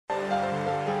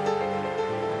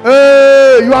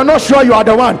Hey, you are not sure you are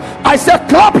the one. I said,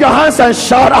 clap your hands and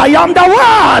shout, I am the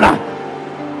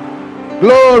one.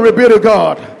 Glory be to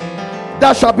God.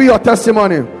 That shall be your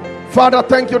testimony. Father,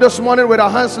 thank you this morning with our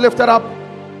hands lifted up.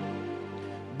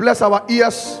 Bless our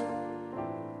ears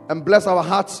and bless our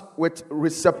hearts with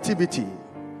receptivity.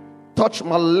 Touch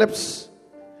my lips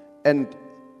and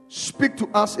speak to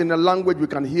us in a language we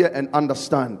can hear and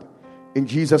understand. In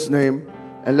Jesus' name.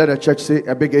 And let the church say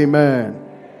a big amen.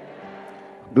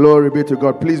 Glory be to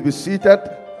God. Please be seated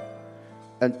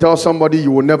and tell somebody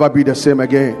you will never be the same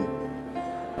again.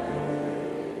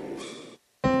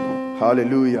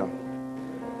 Hallelujah.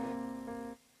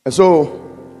 And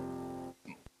so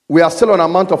we are still on a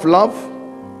month of love.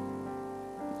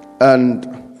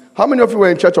 And how many of you were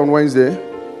in church on Wednesday?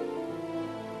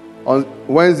 On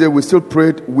Wednesday we still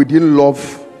prayed within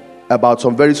love about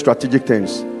some very strategic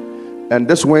things. And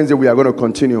this Wednesday we are going to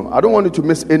continue. I don't want you to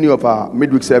miss any of our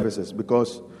midweek services,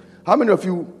 because how many of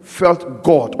you felt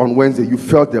God on Wednesday? You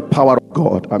felt the power of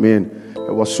God. I mean,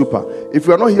 it was super. If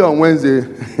you are not here on Wednesday,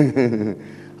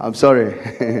 I'm sorry.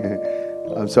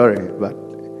 I'm sorry, but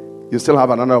you still have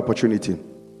another opportunity.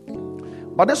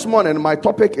 But this morning, my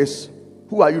topic is,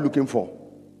 who are you looking for?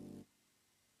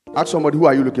 Ask somebody, who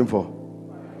are you looking for?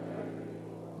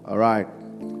 All right.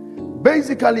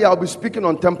 Basically, I'll be speaking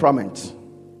on temperament.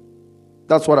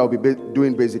 That's what I'll be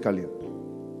doing basically.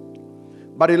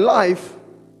 But in life,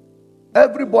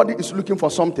 everybody is looking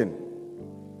for something.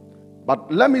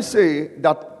 But let me say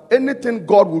that anything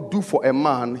God will do for a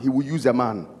man, he will use a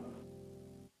man.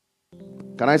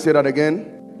 Can I say that again?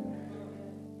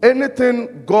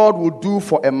 Anything God will do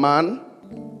for a man,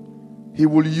 he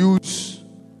will use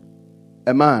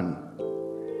a man.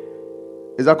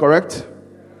 Is that correct?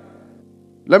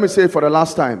 Let me say it for the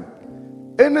last time.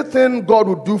 Anything God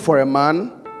will do for a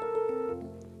man,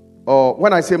 or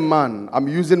when I say man, I'm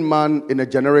using man in a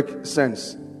generic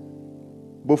sense,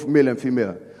 both male and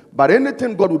female. But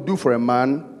anything God will do for a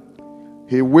man,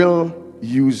 he will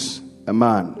use a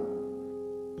man.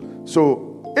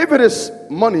 So if it is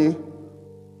money,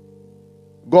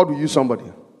 God will use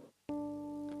somebody.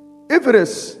 If it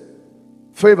is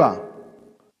favor,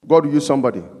 God will use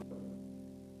somebody.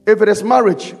 If it is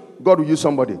marriage, God will use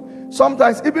somebody.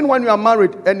 Sometimes, even when you are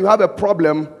married and you have a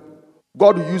problem,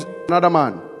 God will use another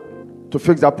man to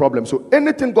fix that problem. So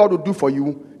anything God will do for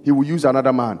you, he will use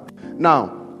another man.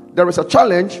 Now, there is a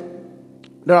challenge.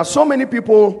 There are so many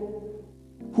people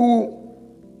who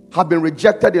have been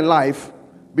rejected in life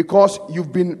because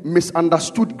you've been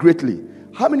misunderstood greatly.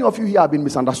 How many of you here have been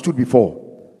misunderstood before?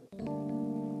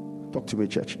 Talk to me,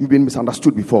 church. You've been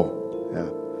misunderstood before. Yeah.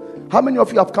 How many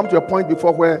of you have come to a point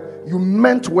before where you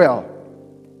meant well,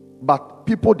 but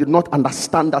people did not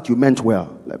understand that you meant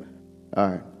well? All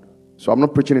right. So I'm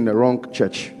not preaching in the wrong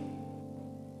church.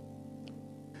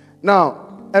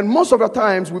 Now, and most of the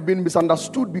times we've been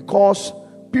misunderstood because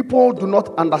people do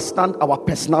not understand our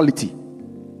personality,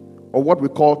 or what we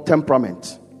call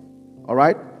temperament. All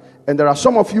right? And there are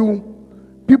some of you,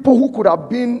 people who could have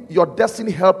been your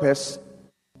destiny helpers,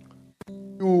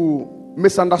 you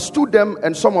misunderstood them,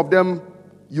 and some of them,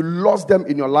 you lost them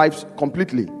in your lives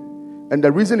completely. And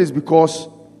the reason is because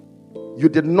you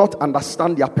did not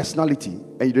understand their personality,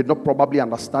 and you did not probably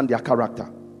understand their character.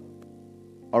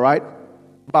 All right?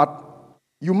 But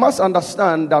you must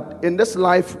understand that in this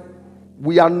life,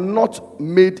 we are not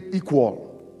made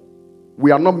equal.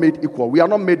 We are not made equal. We are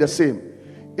not made the same.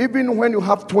 Even when you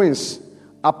have twins,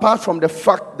 apart from the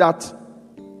fact that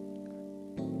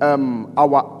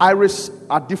our iris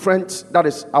are different, that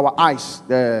is our eyes,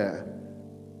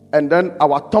 and then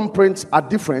our thumbprints are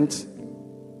different,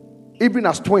 even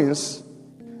as twins,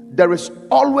 there is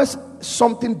always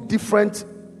something different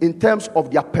in terms of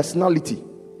their personality.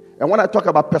 And when I talk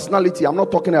about personality, I'm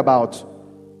not talking about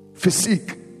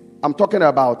physique. I'm talking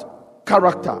about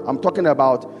character. I'm talking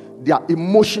about their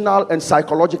emotional and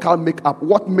psychological makeup.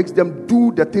 What makes them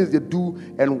do the things they do,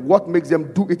 and what makes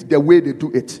them do it the way they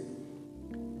do it.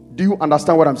 Do you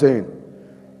understand what I'm saying?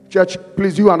 Church,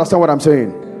 please, do you understand what I'm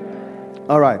saying?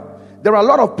 All right. There are a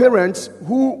lot of parents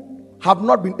who have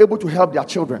not been able to help their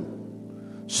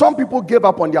children. Some people gave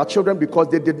up on their children because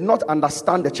they did not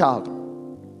understand the child.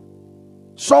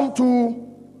 Some too,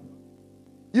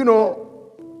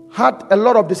 had a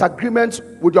lot of disagreements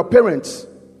with your parents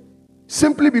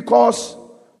simply because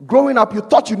growing up you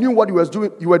thought you knew what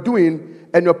you were doing,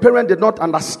 and your parent did not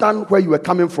understand where you were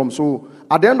coming from. So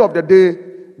at the end of the day,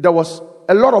 there was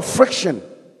a lot of friction,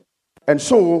 and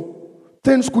so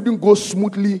things couldn't go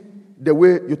smoothly the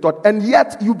way you thought. And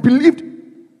yet you believed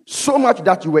so much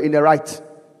that you were in the right.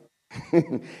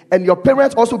 And your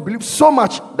parents also believed so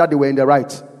much that they were in the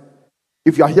right.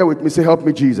 If you are here with me, say, help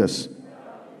me, Jesus.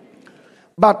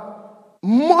 But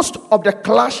most of the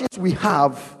clashes we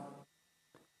have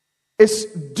is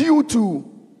due to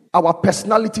our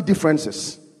personality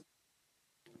differences.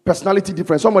 Personality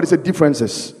difference. Somebody say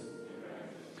differences.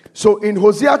 So in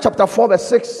Hosea chapter 4 verse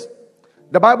 6,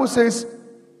 the Bible says,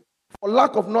 for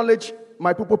lack of knowledge,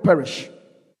 my people perish.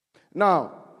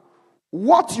 Now,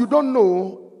 what you don't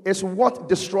know is what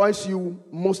destroys you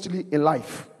mostly in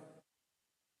life.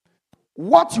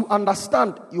 What you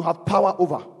understand, you have power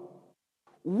over.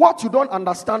 What you don't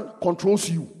understand controls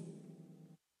you.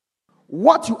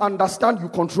 What you understand, you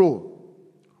control.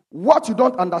 What you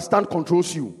don't understand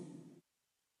controls you.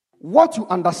 What you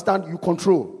understand, you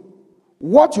control.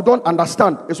 What you don't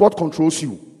understand is what controls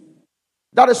you.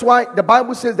 That is why the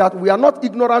Bible says that we are not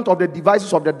ignorant of the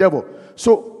devices of the devil.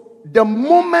 So the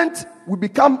moment we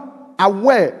become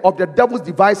aware of the devil's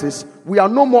devices, we are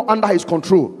no more under his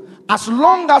control. As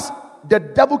long as the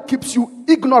devil keeps you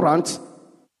ignorant,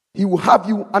 he will have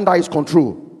you under his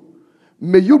control.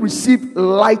 May you receive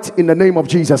light in the name of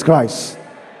Jesus Christ.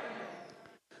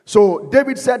 So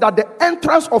David said that the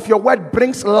entrance of your word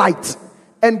brings light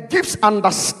and gives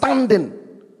understanding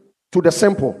to the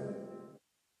simple.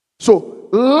 So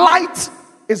light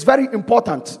is very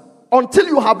important. Until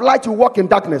you have light, you walk in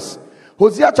darkness.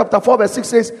 Hosea chapter 4 verse 6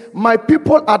 says, my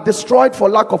people are destroyed for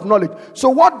lack of knowledge. So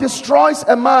what destroys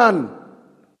a man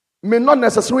may not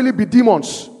necessarily be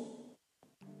demons.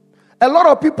 A lot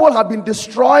of people have been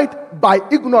destroyed by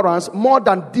ignorance more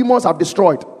than demons have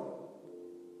destroyed.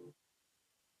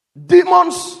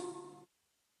 Demons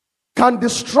can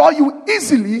destroy you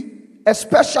easily,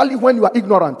 especially when you are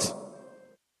ignorant.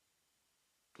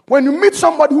 When you meet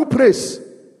somebody who prays,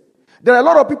 there are a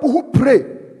lot of people who pray,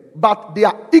 but they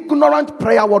are ignorant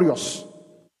prayer warriors.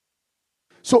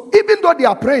 So even though they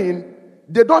are praying,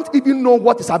 they don't even know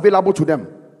what is available to them.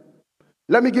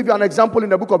 Let me give you an example in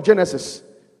the book of Genesis.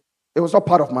 It was not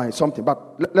part of my something,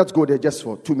 but let's go there just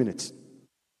for 2 minutes.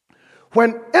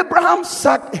 When Abraham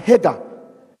sacked Hagar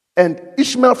and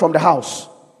Ishmael from the house,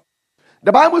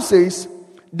 the Bible says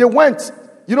they went,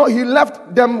 he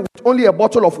left them with only a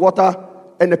bottle of water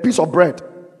and a piece of bread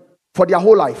for their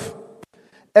whole life.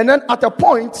 And then at a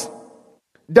point,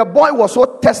 the boy was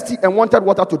so thirsty and wanted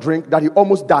water to drink that he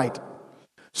almost died.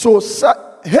 So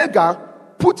Hagar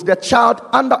put the child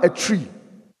under a tree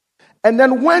and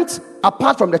then went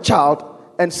apart from the child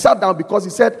and sat down because he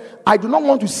said, I do not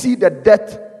want to see the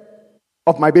death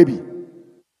of my baby.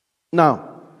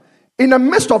 Now, in the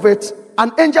midst of it,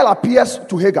 an angel appears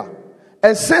to Hagar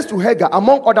and says to Hagar,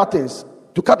 among other things,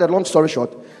 to cut the long story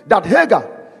short, that Hagar,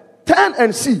 turn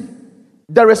and see,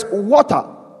 there is water,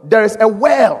 there is a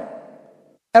well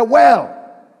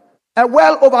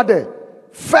over there.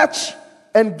 Fetch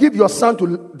and give your son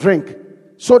to drink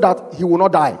so that he will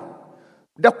not die.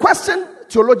 The question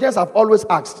theologians have always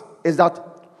asked is that,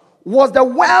 was the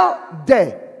well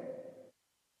there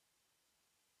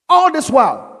all this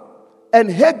while, and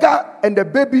Hagar and the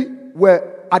baby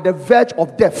were at the verge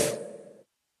of death?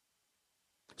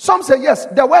 Some say yes,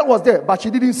 the well was there, but she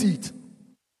didn't see it.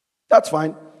 That's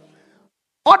fine.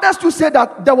 Others too say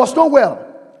that there was no well,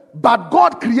 but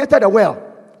God created a well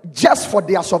just for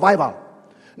their survival.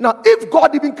 Now, if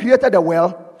God even created a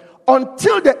well,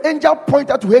 until the angel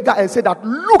pointed to Hagar and said that,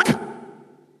 look,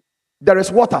 there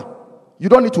is water, you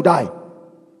don't need to die,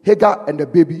 Hagar and the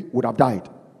baby would have died.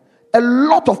 A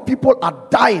lot of people are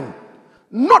dying,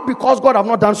 not because God have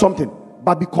not done something,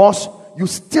 but because you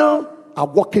still are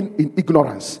walking in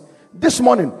ignorance. This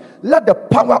morning, let the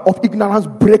power of ignorance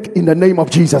break in the name of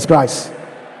Jesus Christ.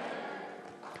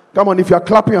 Come on, if you are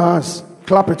clapping your hands,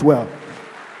 clap it well.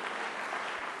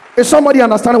 Is somebody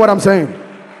understanding what I'm saying?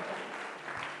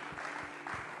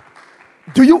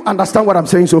 Do you understand what I'm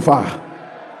saying so far?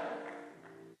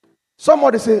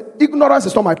 Somebody say, ignorance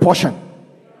is not my portion.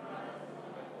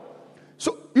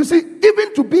 So, you see,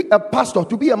 even to be a pastor,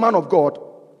 to be a man of God,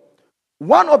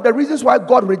 one of the reasons why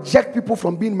God rejects people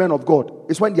from being men of God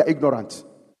is when they are ignorant.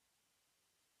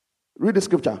 Read the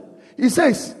scripture. He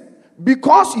says,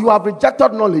 because you have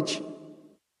rejected knowledge,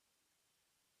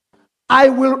 I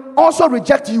will also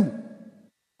reject you.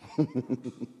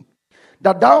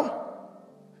 That thou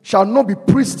shalt not be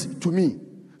priest to me.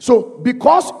 So,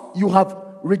 because you have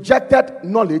rejected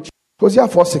knowledge, Hosea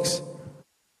 4:6,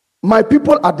 my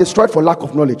people are destroyed for lack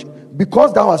of knowledge.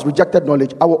 Because thou hast rejected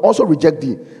knowledge, I will also reject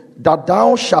thee, that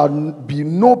thou shalt be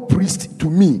no priest to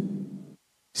me,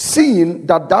 seeing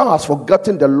that thou hast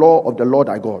forgotten the law of the Lord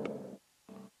thy God.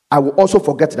 I will also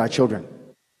forget thy children.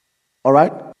 All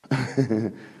right?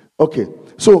 Okay.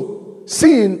 So,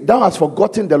 seeing thou hast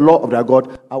forgotten the law of thy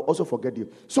God, I will also forget you.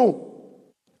 So,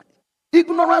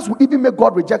 ignorance will even make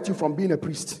God reject you from being a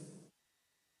priest.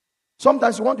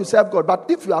 Sometimes you want to serve God, but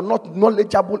if you are not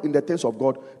knowledgeable in the things of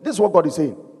God, this is what God is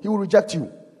saying. He will reject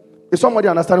you. Is somebody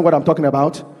understanding what I'm talking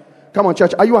about? Come on,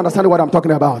 church. Are you understanding what I'm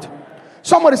talking about?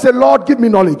 Somebody say, Lord, give me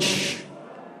knowledge.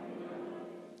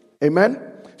 Amen.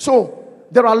 So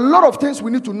there are a lot of things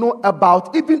we need to know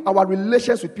about even our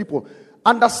relations with people.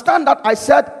 Understand that I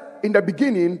said in the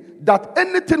beginning that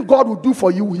anything God will do for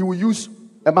you, he will use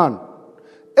a man.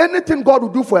 Anything God will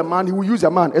do for a man, he will use a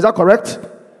man. Is that correct?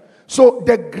 So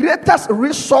the greatest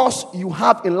resource you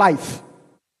have in life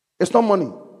is not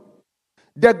money.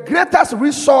 The greatest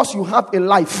resource you have in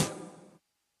life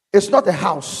is not a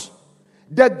house.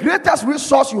 The greatest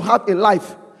resource you have in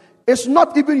life is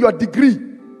not even your degree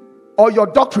or your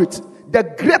doctorate. The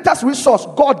greatest resource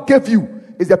God gave you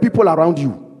is the people around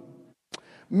you.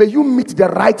 May you meet the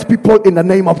right people in the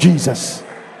name of Jesus.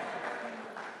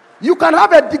 You can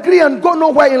have a degree and go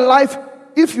nowhere in life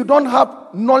if you don't have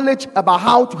knowledge about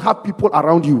how to have people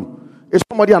around you. Is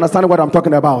somebody understanding what I'm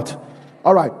talking about?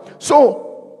 All right.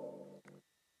 So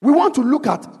we want to look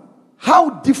at how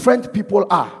different people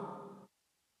are.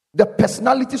 The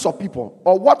personalities of people,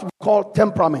 or what we call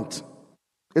temperament.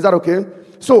 Is that okay?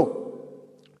 So,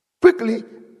 quickly,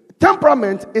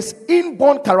 temperament is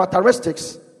inborn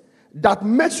characteristics that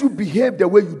makes you behave the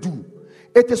way you do.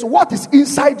 It is what is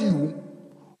inside you,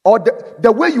 or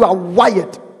the way you are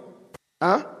wired.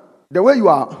 The way you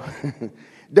are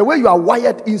the way you are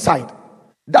wired inside.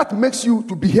 That makes you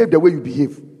to behave the way you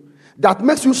behave. That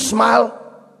makes you smile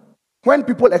when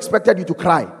people expected you to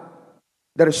cry.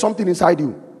 There is something inside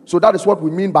you. So that is what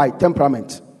we mean by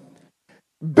temperament.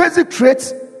 Basic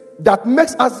traits that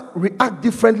makes us react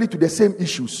differently to the same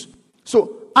issues.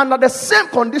 So under the same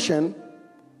condition,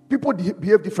 people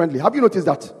behave differently. Have you noticed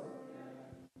that?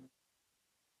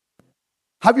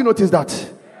 Have you noticed that?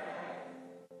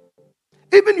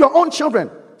 Even your own children,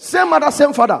 same mother,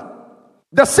 same father,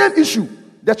 the same issue,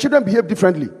 the children behave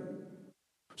differently.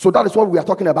 So that is what we are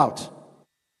talking about.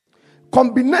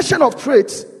 Combination of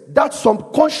traits that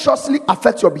subconsciously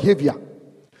affects your behavior.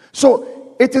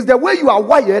 So it is the way you are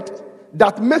wired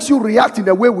that makes you react in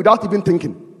a way without even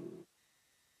thinking.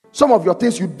 Some of your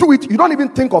things, you do it, you don't even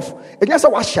think of. It's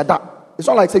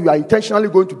not like say you are intentionally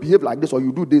going to behave like this, or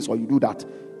you do this, or you do that.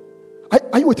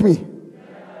 Are you with me?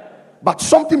 But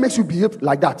something makes you behave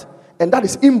like that, and that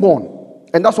is inborn,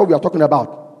 and that's what we are talking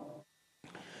about.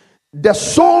 The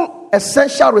sole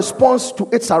essential response to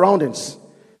its surroundings.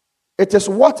 It is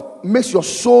what makes your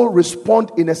soul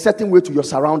respond in a certain way to your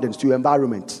surroundings, to your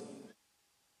environment.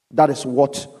 That is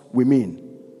what we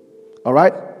mean. All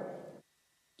right?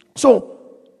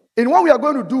 So, in what we are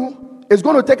going to do is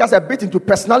going to take us a bit into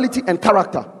personality and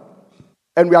character.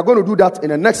 And we are going to do that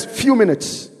in the next few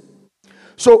minutes.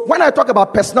 So, when I talk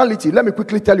about personality, let me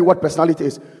quickly tell you what personality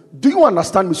is. Do you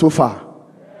understand me so far?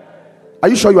 Are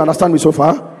you sure you understand me so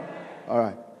far? All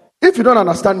right. If you don't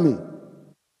understand me,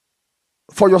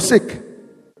 for your sake,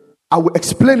 I will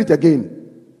explain it again.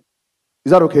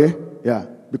 Is that okay? Yeah.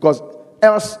 Because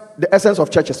else the essence of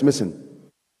church is missing.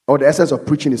 Or the essence of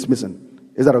preaching is missing.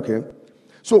 Is that okay?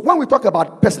 So when we talk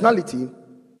about personality,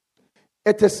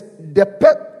 it is the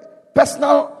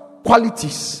personal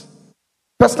qualities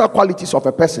of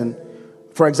a person.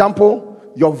 For example,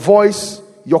 your voice,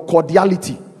 your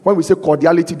cordiality. When we say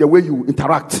cordiality, the way you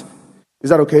interact. Is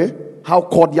that okay? How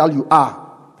cordial you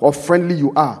are, or friendly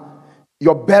you are.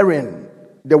 Your bearing,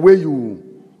 the way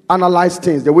you analyze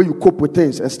things, the way you cope with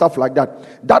things and stuff like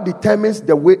that. That determines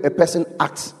the way a person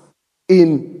acts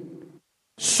in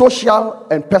social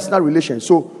and personal relations.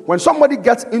 So when somebody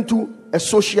gets into a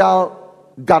social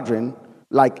gathering,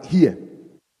 like here,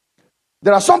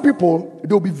 there are some people,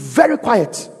 they'll be very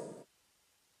quiet.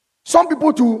 Some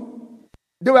people too,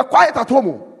 they were quiet at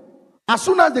home. As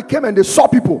soon as they came and they saw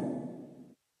people,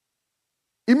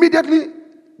 immediately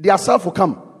their self will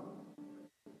come.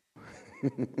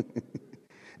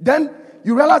 Then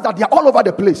you realize that they are all over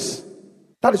the place.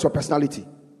 That is your personality.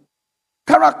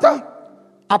 Character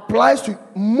applies to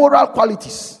moral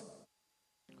qualities,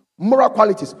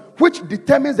 which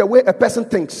determines the way a person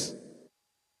thinks,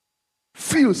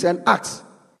 feels, and acts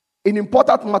in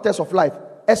important matters of life,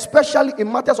 especially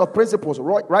in matters of principles,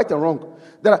 right and wrong.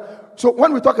 So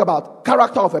when we talk about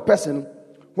character of a person,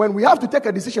 when we have to take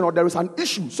a decision or there is an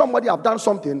issue, somebody have done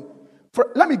something.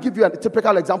 Let me give you a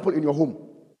typical example in your home.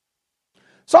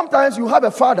 Sometimes you have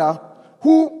a father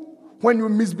who, when you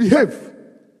misbehave,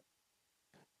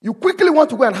 you quickly want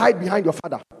to go and hide behind your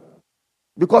father.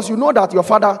 Because you know that your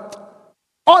father,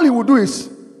 all he will do is,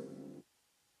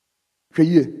 is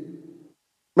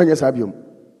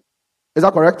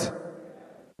that correct?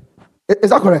 Is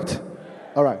that correct?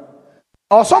 All right.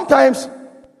 Or sometimes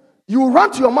you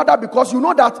run to your mother because you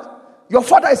know that your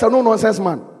father is a no-nonsense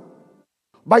man.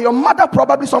 But your mother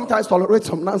probably sometimes tolerates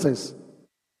some nonsense.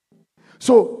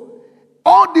 So,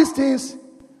 all these things,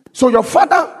 so your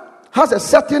father has a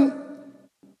certain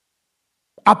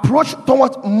approach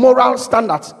towards moral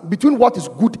standards between what is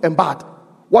good and bad,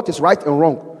 what is right and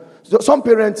wrong. So some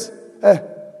parents, they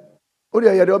don't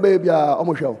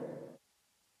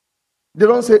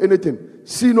say anything.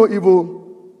 See no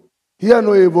evil, hear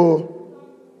no evil,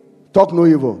 talk no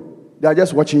evil. They are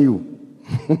just watching you.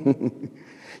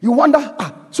 You wonder,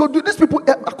 so do these people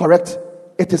are correct?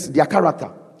 It is their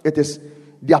character. It is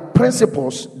their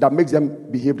principles that makes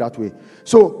them behave that way.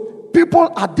 So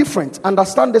people are different.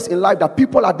 Understand this in life, that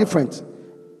people are different.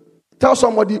 Tell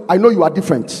somebody, I know you are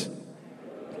different.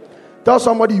 Tell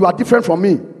somebody, you are different from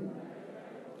me.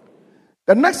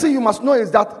 The next thing you must know is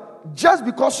that just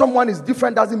because someone is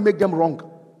different doesn't make them wrong.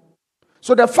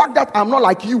 So the fact that I'm not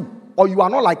like you or you are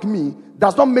not like me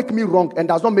does not make me wrong and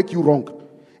does not make you wrong.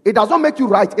 It does not make you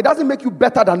right. It doesn't make you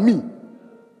better than me.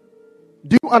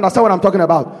 Do you understand what I'm talking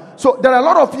about? So there are a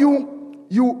lot of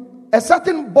a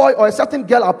certain boy or a certain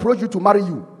girl approached you to marry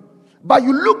you. But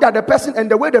you looked at the person and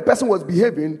the way the person was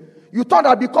behaving, you thought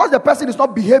that because the person is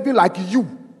not behaving like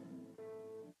you,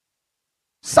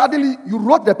 suddenly you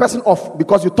wrote the person off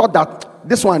because you thought that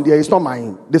this one there is not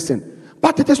mine, this thing.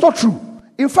 But it is not true.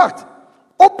 In fact,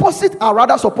 opposites are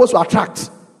rather supposed to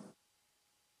attract.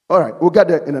 All right, we'll get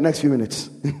there in the next few minutes.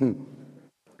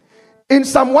 In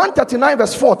Psalm 139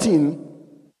 verse 14,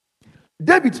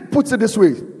 David puts it this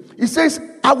way. He says,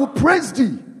 I will praise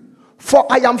thee,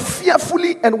 for I am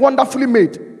fearfully and wonderfully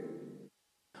made.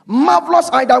 Marvelous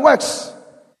are thy works.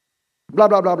 Blah,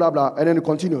 blah, blah, blah, blah. And then it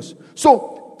continues.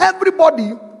 So,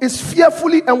 everybody is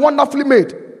fearfully and wonderfully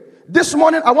made. This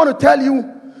morning, I want to tell you,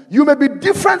 you may be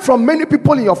different from many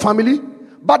people in your family,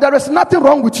 but there is nothing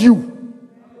wrong with you.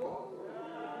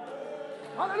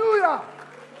 Hallelujah.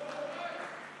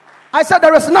 I said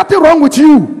there is nothing wrong with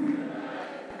you.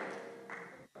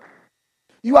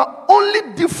 You are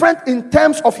only different in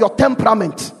terms of your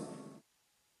temperament.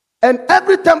 And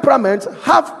every temperament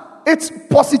have its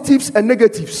positives and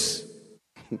negatives.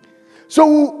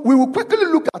 So we will quickly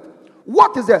look at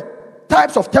what is the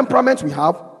types of temperaments we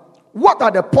have, what are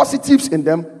the positives in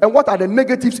them, and what are the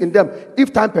negatives in them,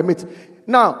 if time permits.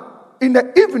 Now, in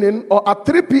the evening or at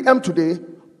 3 p.m. today,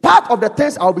 part of the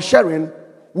things I'll be sharing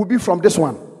will be from this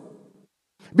one.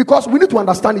 Because we need to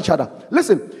understand each other.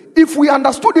 Listen, if we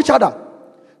understood each other,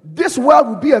 this world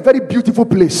would be a very beautiful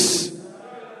place.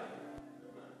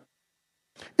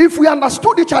 If we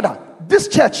understood each other, this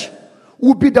church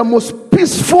would be the most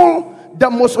peaceful, the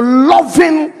most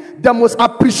loving, the most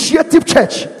appreciative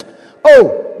church.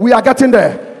 Oh, we are getting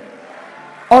there.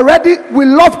 Already, we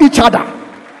love each other.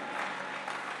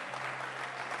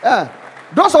 Yeah.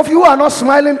 Those of you who are not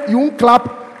smiling, you won't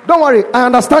clap. Don't worry, I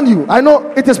understand you. I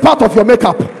know it is part of your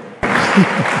makeup.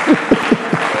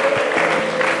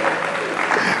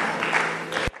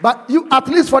 But you, at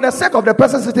least for the sake of the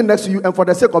person sitting next to you and for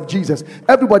the sake of Jesus,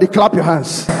 everybody clap your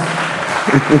hands.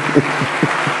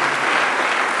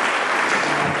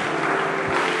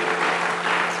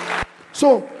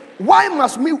 So, why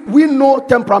must we know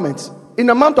temperaments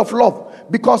in a month of love?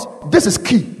 Because this is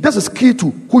key. This is key to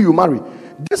who you marry.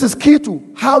 This is key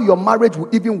to how your marriage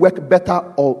will even work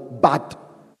better or bad.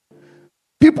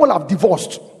 People have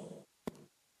divorced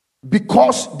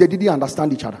because they didn't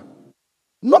understand each other.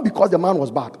 Not because the man was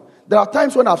bad. There are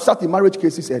times when I've sat in marriage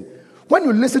cases and when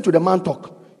you listen to the man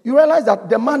talk, you realize that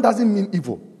the man doesn't mean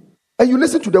evil. And you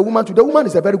listen to the woman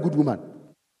is a very good woman.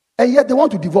 And yet they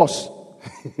want to divorce.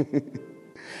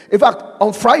 In fact,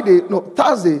 on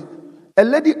Thursday, a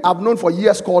lady I've known for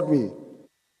years called me.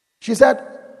 She said,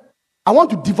 I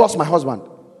want to divorce my husband.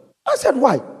 I said,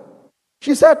 why?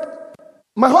 She said,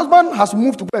 my husband has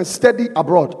moved to go and study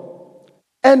abroad.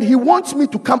 And he wants me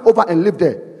to come over and live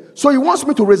there. So he wants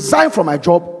me to resign from my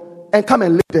job and come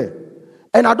and live there.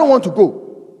 And I don't want to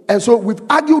go. And so we've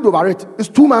argued over it. It's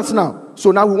 2 months now.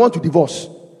 So now we want to divorce.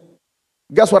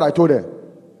 Guess what I told her?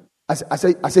 I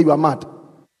say you are mad.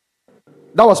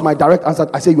 That was my direct answer.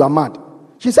 I said, you are mad.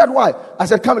 She said, why? I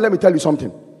said, come, let me tell you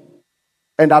something.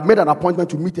 And I've made an appointment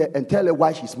to meet her and tell her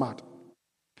why she's mad.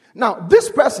 Now, this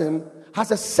person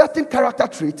has a certain character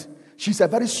trait. She's a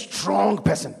very strong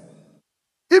person.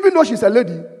 Even though she's a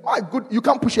lady, my good, you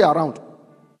can't push her around.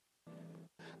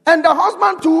 And the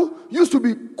husband too used to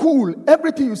be cool.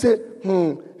 Everything you say,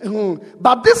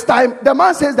 But this time, the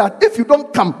man says that if you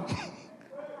don't come,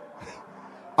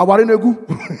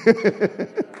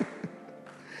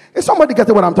 is somebody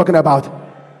getting what I'm talking about?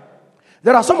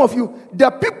 There are some of you,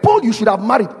 the people you should have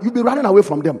married, you'll be running away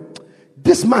from them.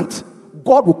 This month,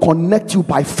 God will connect you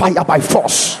by fire, by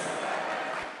force.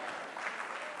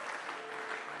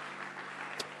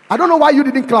 I don't know why you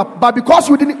didn't clap, but because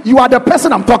you didn't, you are the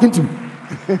person I'm talking to.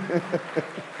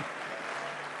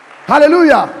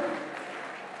 Hallelujah.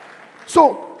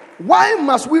 So, why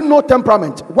must we know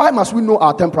temperament? Why must we know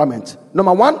our temperament?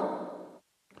 Number one,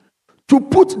 to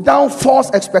put down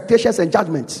false expectations and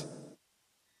judgments.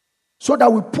 So that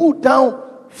we put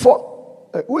down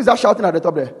who is that shouting at the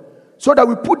top there? So that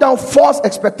we put down false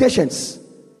expectations.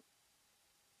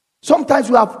 Sometimes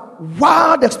we have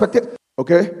wild expectations.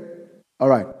 Okay? All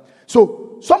right.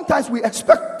 So sometimes we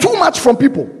expect too much from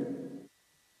people.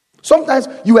 Sometimes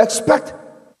you expect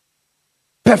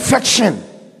perfection.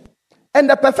 And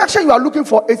the perfection you are looking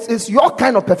for is your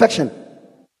kind of perfection.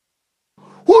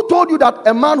 Who told you that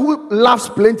a man who laughs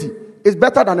plenty is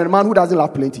better than a man who doesn't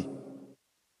laugh plenty?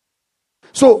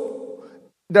 So,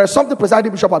 there's something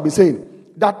Presiding Bishop has been saying,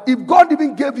 that if God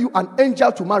even gave you an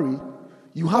angel to marry,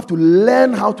 you have to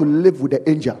learn how to live with the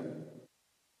angel.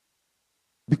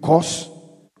 Because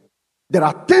there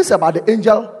are things about the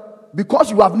angel,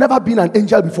 because you have never been an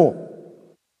angel before,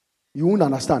 you won't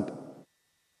understand.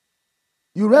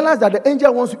 You realize that the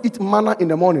angel wants to eat manna in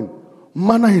the morning,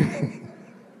 manna in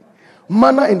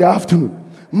the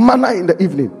afternoon, manna in the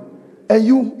evening. And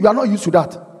you are not used to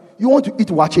that. You want to eat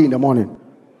wache in the morning.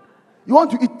 You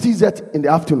want to eat TZ in the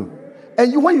afternoon.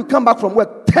 And when you come back from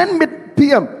work, 10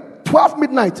 p.m., 12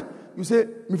 midnight, you say,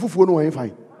 "Mifufu no ain't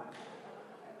fine."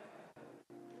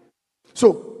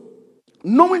 So,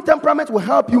 knowing temperament will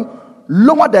help you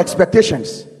lower the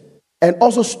expectations and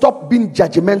also stop being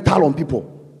judgmental on people.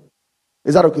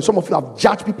 Is that okay? Some of you have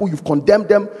judged people, you've condemned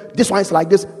them. This one is like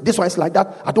this one is like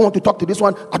that. I don't want to talk to this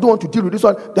one. I don't want to deal with this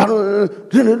one.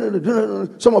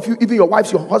 Some of you, even your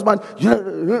wives, your husband,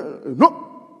 no.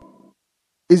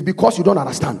 It's because you don't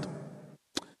understand.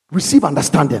 Receive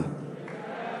understanding.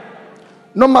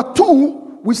 Number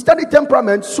two, we study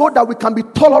temperament so that we can be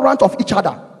tolerant of each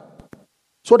other.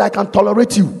 So that I can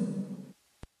tolerate you.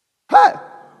 Hey,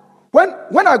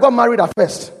 when I got married at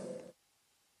first,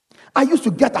 I used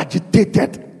to get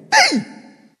agitated. Hey!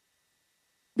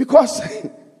 Because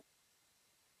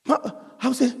I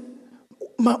would say,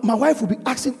 my wife would be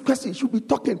asking questions, she would be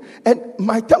talking, and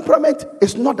my temperament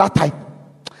is not that type.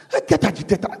 I get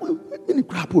agitated.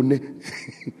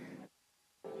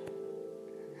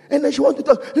 And then she wants to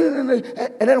talk. And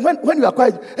then when you are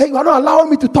quiet, hey, you are not allowing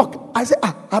me to talk. I say,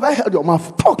 have I heard your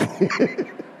mouth talk?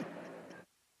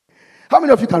 How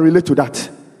many of you can relate to that?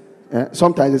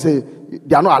 Sometimes they say,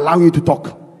 they are not allowing you to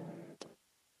talk.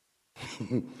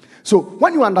 So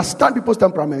when you understand people's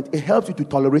temperament, it helps you to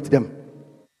tolerate them.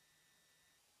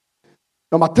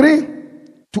 Number three,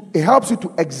 it helps you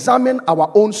to examine our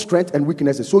own strengths and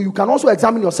weaknesses. So you can also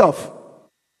examine yourself.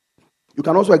 You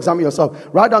can also examine yourself.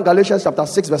 Write down Galatians chapter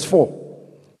 6 verse 4.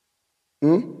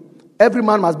 Every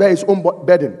man must bear his own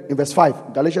burden. In verse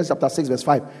 5. Galatians chapter 6 verse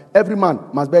 5. Every man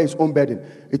must bear his own burden.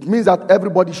 It means that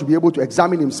everybody should be able to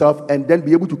examine himself and then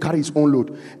be able to carry his own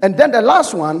load. And then the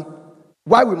last one,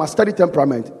 why we must study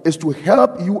temperament, is to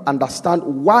help you understand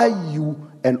why you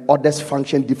and others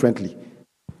function differently.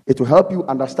 It will help you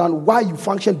understand why you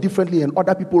function differently and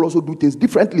other people also do things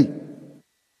differently.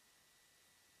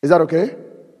 Is that okay?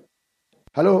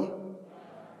 Hello?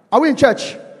 Are we in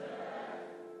church?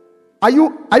 Are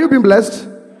you being blessed?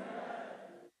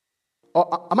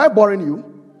 Or am I boring you?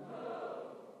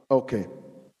 Okay.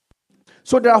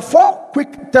 So there are 4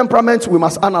 quick temperaments we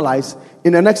must analyze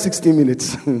in the next 16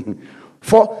 minutes.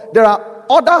 There are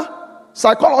other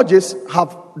psychologists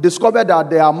have discovered that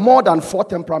there are more than 4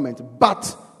 temperaments,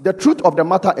 but the truth of the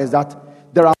matter is that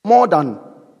there are more than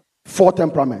 4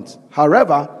 temperaments.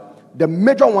 However, the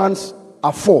major ones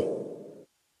are 4.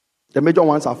 The major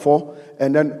ones are 4.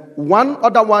 And then one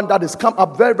other one that has come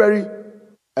up very, very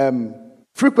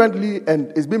frequently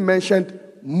and is being mentioned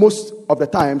most of the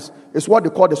times is what they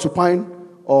call the supine,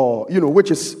 or, which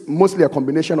is mostly a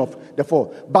combination of the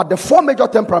 4. But the 4 major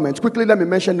temperaments, quickly let me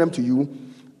mention them to you,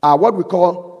 are what we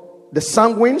call the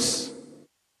sanguines.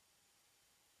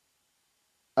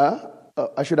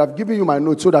 I should have given you my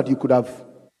notes so that you could have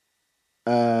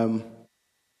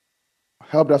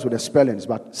helped us with the spellings.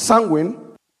 But sanguine,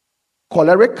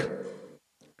 choleric,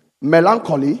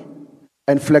 melancholy,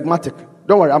 and phlegmatic.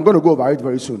 Don't worry, I'm going to go over it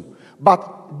very soon.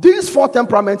 But these 4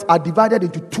 temperaments are divided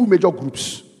into 2 major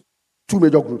groups. 2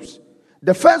 major groups.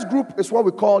 The first group is what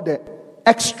we call the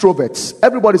extroverts.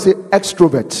 Everybody say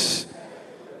extroverts.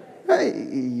 Hey,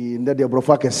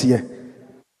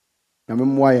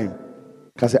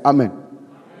 can say amen.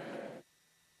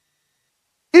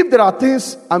 If there are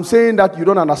things I'm saying that you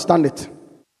don't understand it,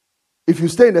 if you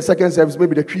stay in the second service,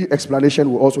 maybe the key explanation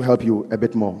will also help you a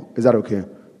bit more. Is that okay?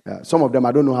 Some of them,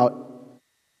 I don't know how.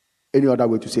 any other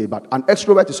way to say it. But an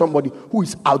extrovert is somebody who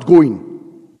is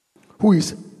outgoing, who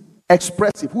is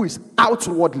expressive, who is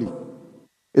outwardly.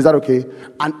 Is that okay?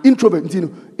 An introvert,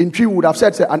 in tree would have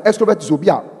said, an extrovert is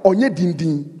obia onye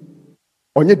din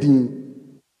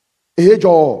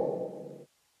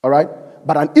all right.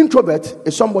 But an introvert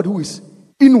is somebody who is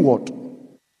inward,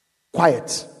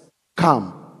 quiet,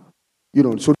 calm.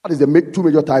 So that is the two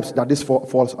major types that this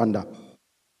falls under.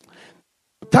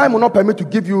 Time will not permit to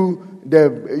give you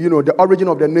the origin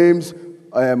of the names,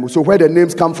 so where the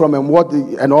names come from and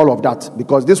and all of that,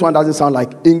 because this one doesn't sound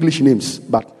like English names.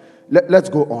 But let's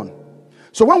go on.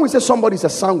 So when we say somebody is a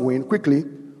sanguine, quickly,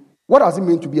 what does it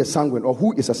mean to be a sanguine, or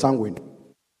who is a sanguine?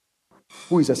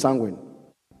 Who is a sanguine?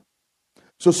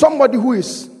 So somebody who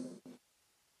is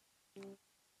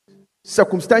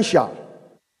circumstantial,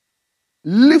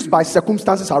 lives by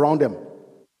circumstances around them.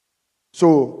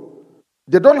 So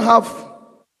they don't have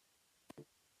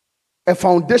a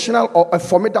foundational or a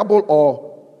formidable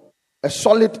or a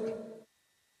solid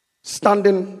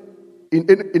standing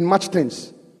in much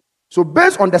things. So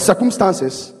based on the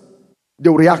circumstances, they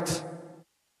will react.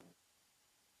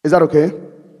 Is that okay?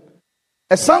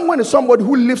 A sanguine is somebody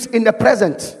who lives in the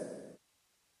present.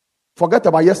 Forget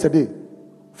about yesterday.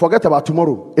 Forget about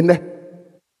tomorrow.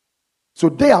 So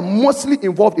they are mostly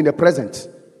involved in the present.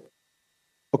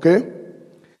 Okay?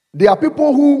 They are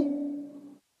people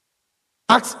who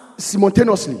act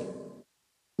simultaneously.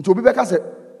 It will be better say,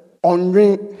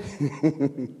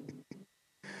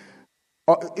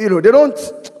 they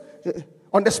don't,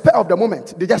 on the spur of the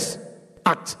moment, they just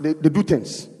act, they do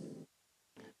things.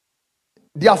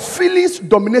 Their feelings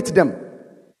dominate them.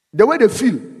 The way they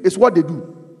feel is what they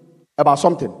do about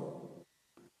something.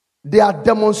 They are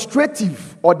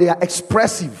demonstrative or they are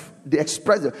expressive.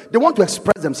 They want to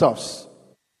express themselves.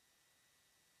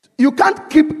 You can't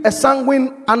keep a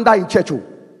sanguine under in church.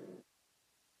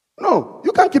 No,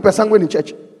 you can't keep a sanguine in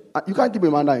church. You can't keep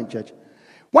him under in church.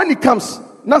 When it comes,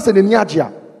 maybe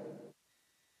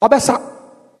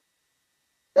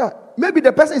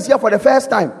the person is here for the first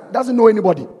time, doesn't know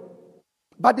anybody,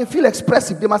 but they feel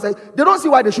expressive. They don't see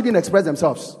why they shouldn't express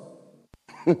themselves.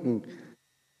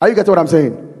 Are you getting what I'm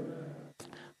saying?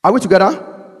 Are we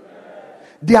together?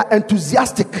 They are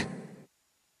enthusiastic.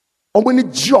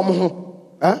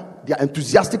 They are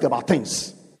enthusiastic about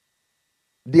things.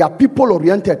 They are people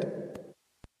oriented.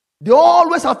 They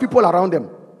always have people around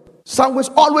them.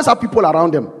 Sanguines always have people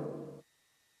around them.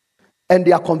 And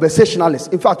they are conversationalists.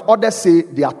 In fact, others say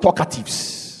they are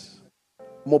talkatives.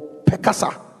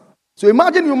 Mopekasa. So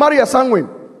imagine you marry a sanguine,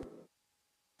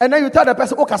 and then you tell the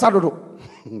person, "Oh, kasadodo."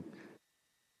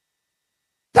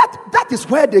 That is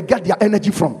where they get their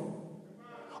energy from.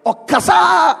 Or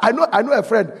kasa, I know a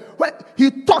friend. When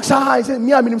he talks, he says,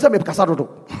 "Me, kasadodo."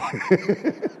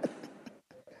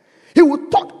 He will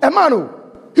talk, Emmanuel.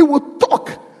 He will talk.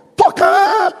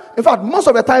 In fact, most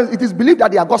of the time, it is believed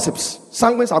that they are gossips.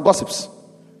 Sanguines are gossips.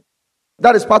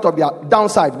 That is part of their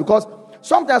downside, because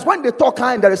sometimes when they talk,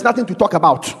 there is nothing to talk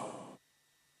about.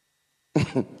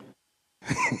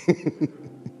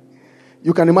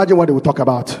 You can imagine what they will talk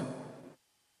about.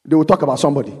 They will talk about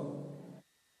somebody.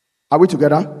 Are we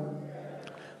together?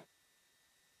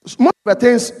 Most of the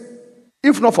things,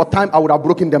 if not for time, I would have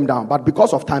broken them down. But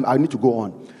because of time, I need to go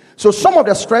on. So some of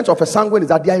the strengths of a sanguine is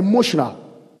that they are emotional.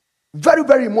 Very,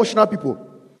 very emotional people.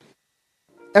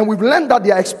 And we've learned that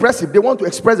they are expressive. They want to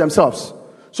express themselves.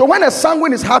 So when a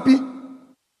sanguine is happy,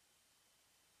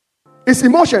 his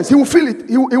emotions, he will feel it.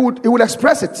 He will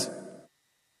express it.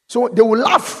 So they will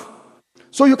laugh.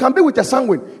 So you can be with a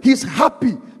sanguine. He's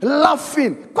happy,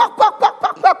 laughing. Quack, quack, quack,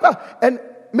 quack, quack, quack. And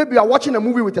maybe you are watching a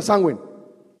movie with a sanguine.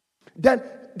 Then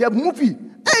the movie,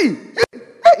 hey,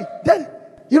 then,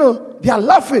 they are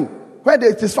laughing. When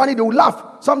it is funny, they will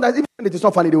laugh. Sometimes even when it is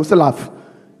not funny, they will still laugh.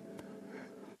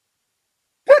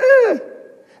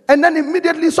 And then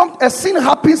immediately a scene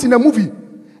happens in a movie,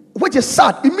 which is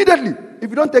sad. Immediately, if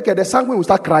you don't take care, the sanguine will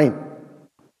start crying.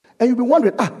 And you'll be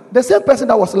wondering, the same person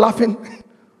that was laughing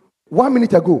 1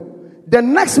 minute ago, the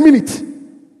next minute.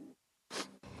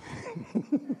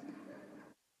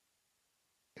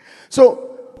 So,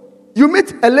 you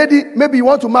meet a lady, maybe you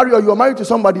want to marry, or you are married to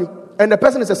somebody, and the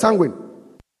person is a sanguine.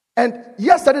 And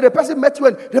yesterday the person met you,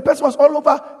 and the person was all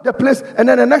over the place. And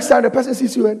then the next time the person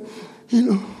sees you, and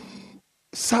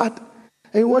sad,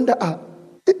 and you wonder, are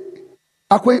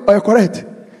you correct?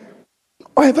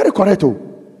 Oh, you're very correct.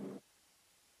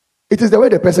 It is the way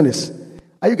the person is.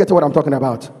 Are you getting what I'm talking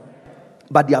about?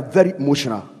 But they are very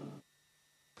emotional.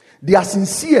 They are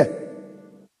sincere.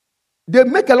 They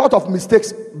make a lot of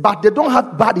mistakes, but they don't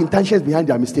have bad intentions behind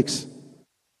their mistakes.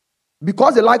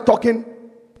 Because they like talking,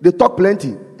 they talk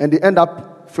plenty, and they end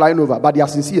up flying over, but they are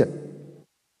sincere.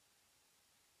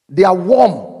 They are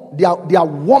warm. They are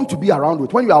warm to be around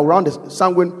with. When you are around a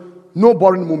sanguine, no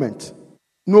boring moment.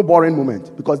 No boring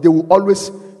moment, because they will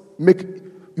always make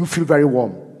you feel very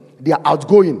warm. They are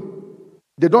outgoing.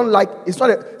 They don't like,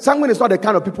 sanguine is not the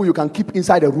kind of people you can keep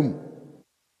inside a room.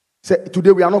 Say,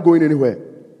 today we are not going anywhere.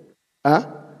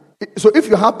 So if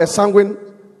you have a sanguine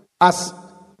as,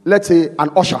 let's say, an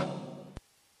usher,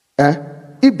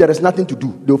 if there is nothing to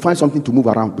do, they will find something to move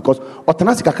around, because so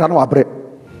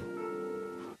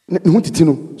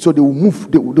they will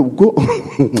move, they will go.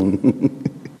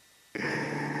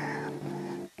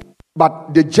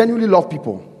 But they genuinely love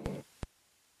people.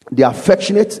 They are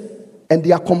affectionate and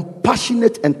they are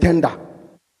compassionate and tender.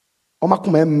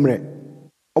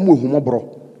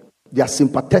 They are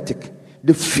sympathetic.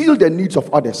 They feel the needs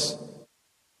of others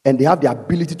and they have the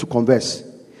ability to converse.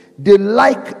 They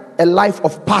like a life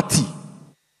of party.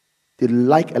 They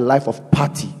like a life of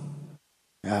party.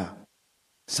 Yeah.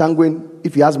 Sanguine,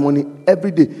 if he has money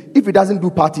every day. If he doesn't do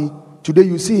party, today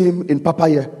you see him in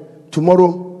Papaya.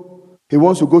 Tomorrow, he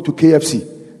wants to go to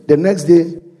KFC. The next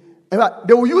day,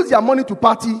 they will use their money to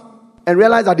party and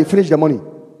realize that they finished the money.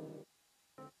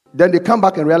 Then they come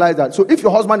back and realize that. So if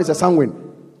your husband is a sanguine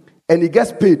and he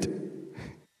gets paid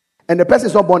and the person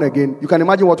is not born again, you can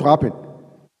imagine what will happen.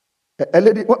 A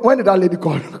lady, when did that lady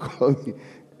call me?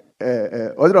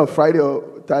 Was it on Friday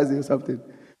or Thursday or something?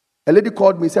 A lady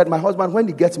called me, said, my husband, when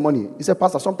he gets money, he said,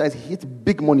 Pastor, sometimes he hits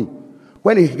big money.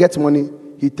 When he gets money,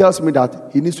 he tells me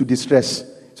that he needs to distress.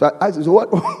 So I asked him, so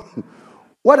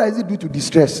what does he do to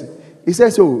distress? He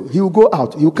says, so he will go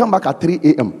out. He will come back at 3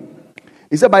 a.m.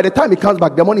 He said, by the time he comes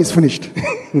back, the money is finished.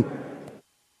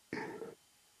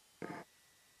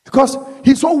 Because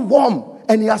he's so warm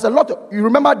and he has a lot of, you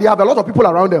remember they have a lot of people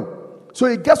around them. So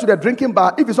he gets to the drinking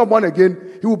bar. If he's not born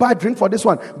again, he will buy a drink for this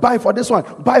one, buy for this one,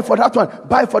 buy for that one,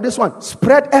 buy for this one.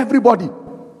 Spread everybody.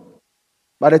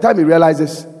 By the time he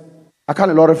realizes, I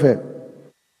can't a lot of her.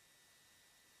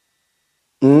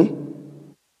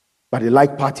 But they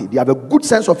like party. They have a good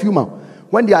sense of humor.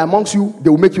 When they are amongst you, they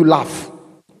will make you laugh.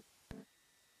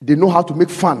 They know how to make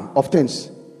fun of things.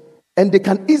 And they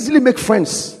can easily make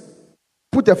friends.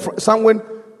 Put someone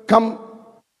come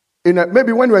in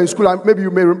maybe when you are in school, maybe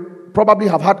you may probably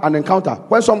have had an encounter.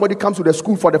 When somebody comes to the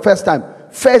school for the first time,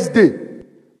 first day,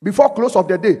 before close of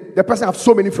the day, the person has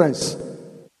so many friends.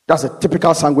 That's a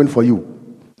typical sanguine for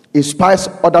you. Inspires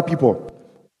other people.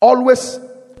 Always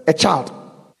a child.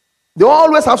 They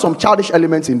always have some childish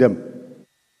elements in them.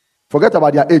 Forget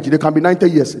about their age. They can be 90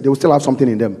 years. They will still have something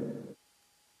in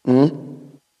them.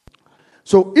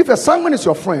 So if a sanguine is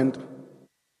your friend,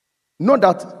 know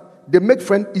that they make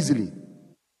friends easily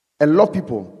and love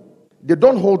people. They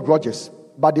don't hold grudges,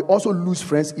 but they also lose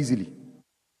friends easily.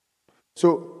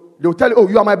 So they will tell you, oh,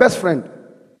 you are my best friend.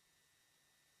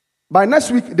 By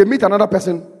next week, they meet another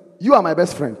person. You are my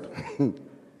best friend.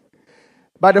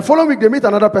 By the following week, they meet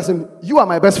another person. You are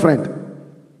my best friend.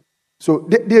 So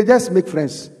they just make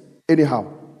friends anyhow.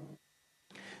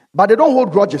 But they don't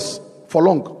hold grudges for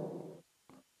long.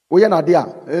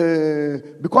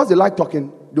 Because they like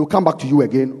talking, they will come back to you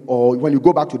again. Or when you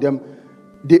go back to them,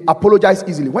 they apologize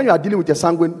easily. When you are dealing with a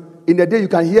sanguine, in a day you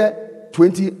can hear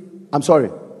 20, I'm sorry.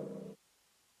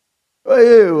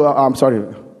 Oh, I'm sorry.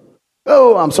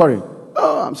 Oh, I'm sorry.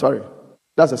 Oh, I'm sorry.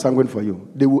 That's a sanguine for you.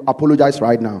 They will apologize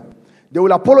right now. They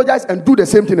will apologize and do the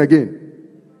same thing again.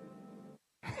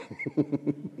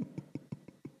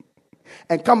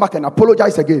 And come back and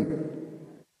apologize again.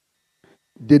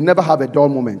 They never have a dull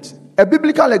moment. A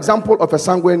biblical example of a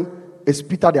sanguine is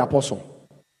Peter the Apostle.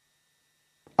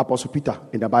 Apostle Peter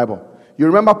in the Bible. You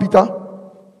remember Peter?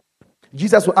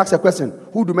 Jesus will ask a question.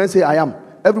 Who do men say I am?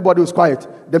 Everybody was quiet.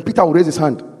 Then Peter will raise his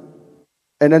hand.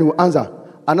 And then he will answer.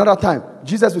 Another time,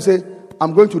 Jesus will say,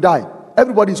 I'm going to die.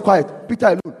 Everybody is quiet. Peter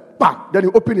alone. Bang! Then he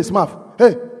open his mouth.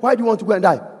 Hey, why do you want to go and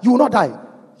die? You will not die.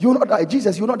 You will not die.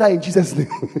 Jesus, you will not die in Jesus' name.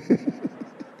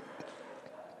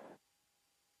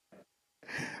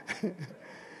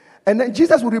 And then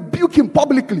Jesus will rebuke him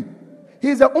publicly. He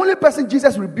is the only person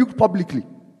Jesus rebuked publicly.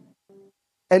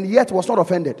 And yet was not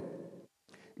offended.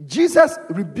 Jesus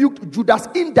rebuked Judas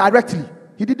indirectly.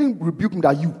 He didn't rebuke him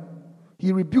that you.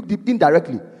 He rebuked him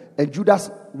indirectly. And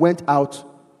Judas went out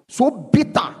so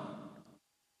bitter.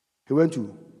 He went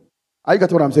to. Are you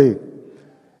getting what I'm saying?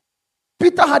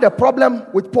 Peter had a problem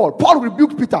with Paul. Paul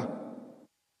rebuked Peter.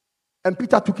 And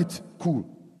Peter took it cool.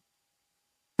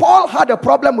 Paul had a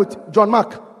problem with John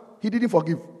Mark. He didn't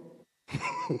forgive.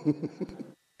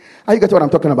 Are you getting what I'm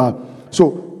talking about?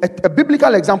 So, a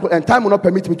biblical example, and time will not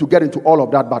permit me to get into all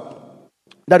of that, but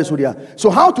That is who they are. So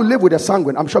how to live with a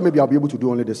sanguine? I'm sure maybe I'll be able to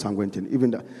do only the sanguine thing,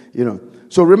 even that,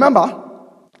 So remember,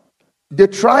 they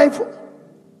thrive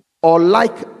or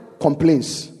like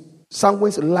complaints.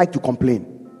 Sanguines like to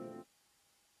complain.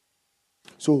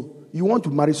 So you want to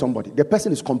marry somebody, the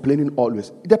person is complaining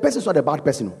always. The person is not a bad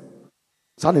person.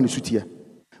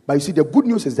 But you see, the good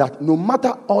news is that no matter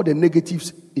all the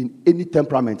negatives in any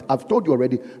temperament, I've told you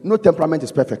already, no temperament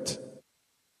is perfect.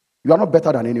 You are not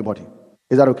better than anybody.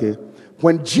 Is that okay?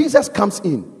 When Jesus comes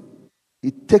in,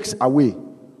 he takes away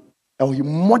or he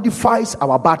modifies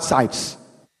our bad sides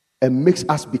and makes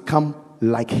us become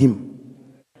like him.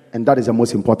 And that is the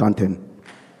most important thing.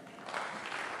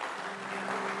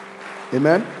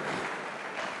 Amen?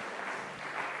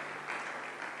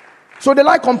 So they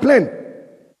like complain.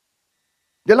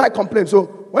 They like complain. So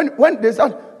when they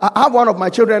start, I have one of my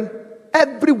children,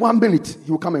 every 1 minute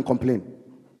he will come and complain.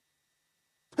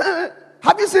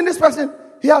 Have you seen this person?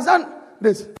 He has done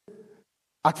this.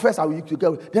 At first I will use to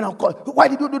go, then I'll call, why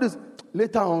did you do this?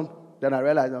 Later on, then I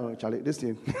realized, oh Charlie, this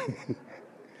thing.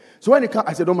 So when he comes,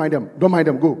 I said, don't mind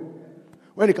them, go.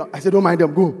 When he comes, I said, don't mind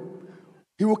them, go.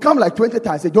 He will come like 20 times,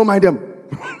 I said, don't mind them.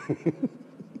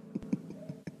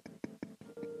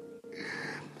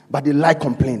 But they like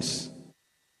complaints.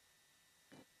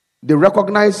 They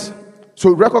recognize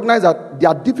that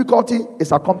their difficulty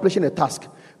is accomplishing a task.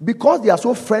 Because they are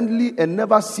so friendly and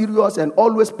never serious and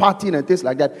always partying and things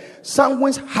like that,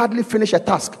 sanguines hardly finish a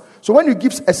task. So when you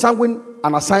give a sanguine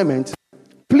an assignment,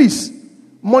 please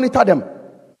monitor them.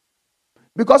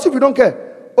 Because if you don't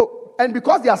care, and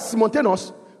because they are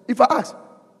simultaneous, if I ask,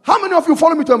 how many of you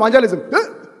follow me to evangelism?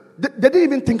 They didn't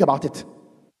even think about it.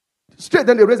 Straight,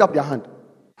 then they raise up their hand.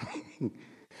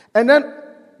 And then,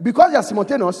 because they are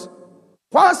simultaneous,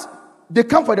 once they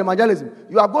come for the evangelism,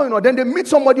 you are going on, then they meet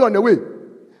somebody on the way.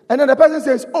 And then the person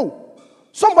says, oh,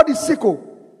 somebody's sick.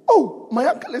 Oh, my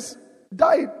uncle is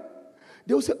died.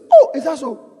 They will say, oh, is that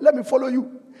so? Let me follow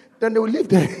you. Then they will leave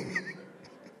there.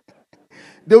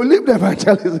 They will leave the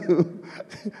evangelism,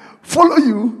 follow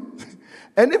you.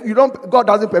 And if you don't, God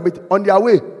doesn't permit, on their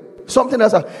way, something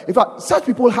else. In fact, such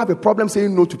people have a problem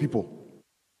saying no to people.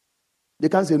 They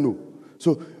can't say no.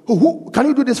 So, can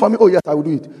you do this for me? Oh, yes, I will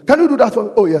do it. Can you do that for me?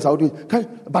 Oh, yes, I will do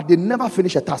it. But they never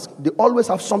finish a task. They always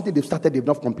have something they've started, they've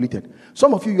not completed.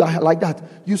 Some of you are like that.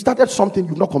 You started something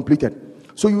you've not completed.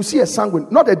 So you see a sanguine,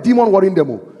 not a demon worrying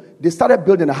them. They started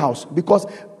building a house because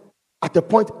at the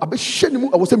point, I was saying, then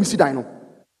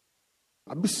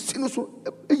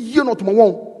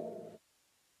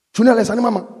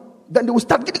they will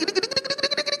start.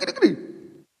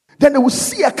 Then they will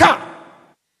see a car.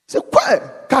 Say,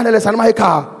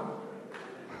 car.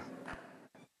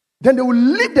 Then they will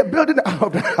leave the building out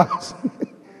of the house.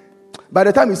 By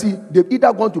the time you see, they've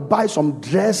either gone to buy some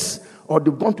dress or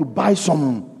they've gone to buy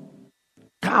some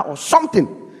car or something,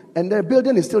 and the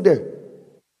building is still there.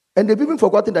 And they've even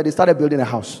forgotten that they started building a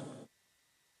house.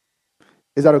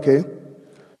 Is that okay?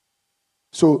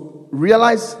 So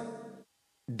realize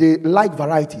they like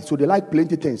variety, so they like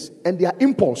plenty things. And their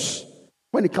impulse,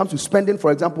 when it comes to spending,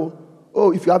 for example,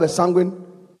 if you have a sanguine,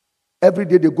 every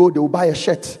day they will buy a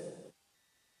shirt.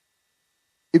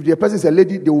 If the person is a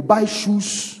lady, they will buy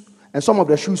shoes, and some of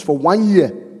the shoes for 1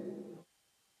 year.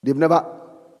 They've never.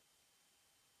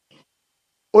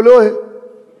 Oloe,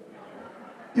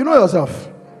 you know yourself.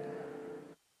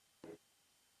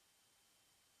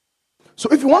 So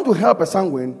if you want to help a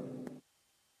sanguine,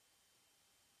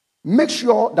 make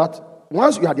sure that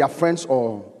once you are their friends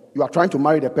or you are trying to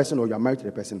marry the person or you are married to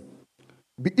the person,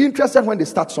 be interested when they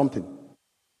start something.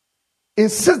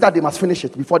 Insist that they must finish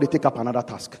it before they take up another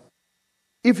task.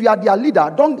 If you are their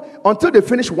leader, until they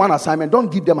finish one assignment,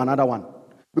 don't give them another one.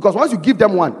 Because once you give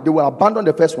them one, they will abandon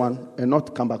the first one and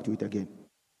not come back to it again.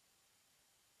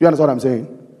 You understand what I'm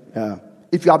saying? Yeah.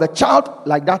 If you have a child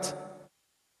like that,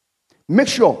 make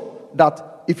sure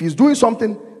that if he's doing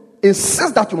something,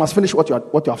 insist that you must finish what you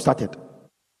have started.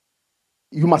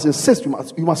 You must insist,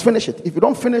 you must finish it. If you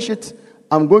don't finish it,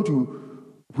 I'm going to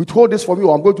withhold this from you,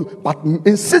 or I'm going to, but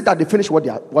insist that they finish what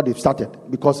they've started,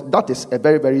 because that is a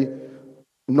very, very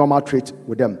normal trait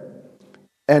with them.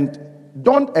 And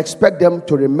don't expect them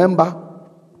to remember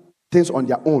things on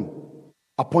their own.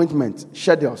 Appointments,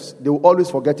 schedules, they will always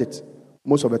forget it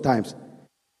most of the times.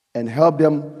 And help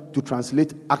them to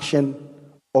translate action,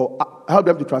 or help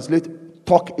them to translate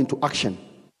talk into action.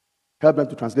 Help them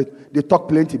to translate. They talk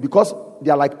plenty because they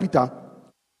are like Peter.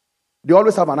 They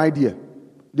always have an idea.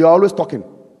 They are always talking.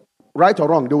 Right or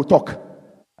wrong, they will talk.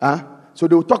 So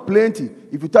they will talk plenty.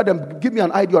 If you tell them, give me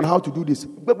an idea on how to do this,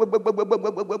 they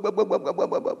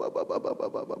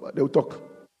will talk.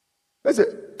 They say,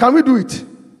 can we do it?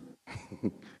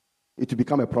 it will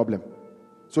become a problem.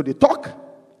 So they talk,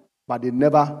 but they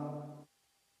never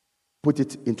put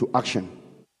it into action.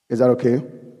 Is that okay?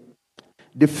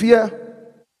 They fear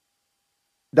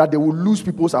that they will lose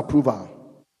people's approval.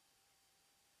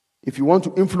 If you want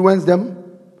to influence them,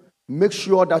 make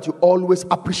sure that you always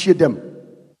appreciate them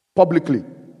publicly.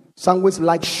 Sanguines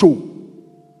like show.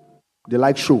 They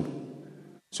like show.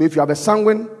 So if you have a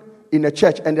sanguine in a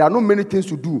church and there are not many things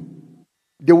to do,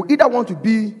 they will either want to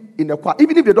be in a choir.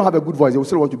 Even if they don't have a good voice, they will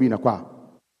still want to be in a choir.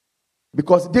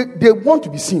 Because they want to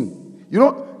be seen. You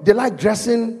know, they like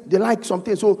dressing, they like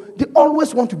something. So they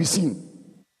always want to be seen.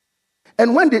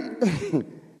 And when they...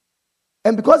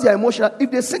 and because they are emotional,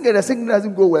 if they sing and the singing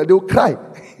doesn't go well, they will cry.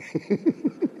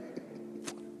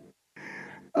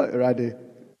 Right.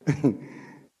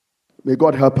 May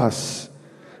God help us.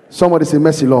 Somebody say,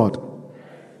 mercy, Lord.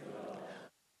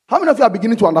 How many of you are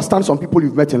beginning to understand some people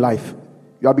you've met in life?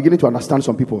 You are beginning to understand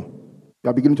some people. You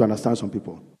are beginning to understand some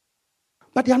people.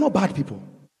 But they are not bad people.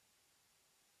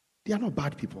 They are not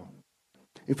bad people.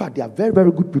 In fact, they are very,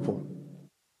 very good people.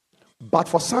 But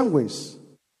for sanguines,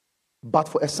 but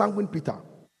for a sanguine Peter,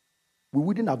 we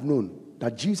wouldn't have known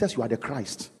that Jesus, you are the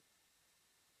Christ,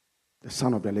 the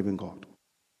Son of the living God.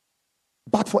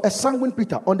 But for a sanguine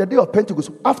Peter, on the day of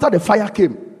Pentecost, after the fire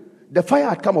came, the fire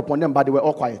had come upon them, but they were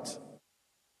all quiet.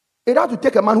 It had to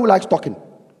take a man who likes talking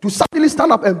to suddenly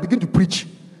stand up and begin to preach.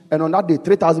 And on that day,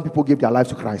 3,000 people gave their lives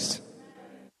to Christ.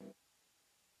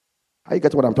 How you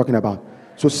get what I'm talking about?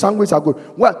 So sanguines are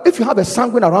good. Well, if you have a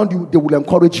sanguine around you, they will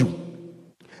encourage you.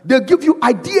 They'll give you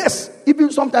ideas.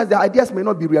 Even sometimes the ideas may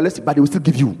not be realistic, but they will still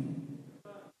give you.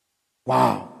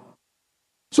 Wow.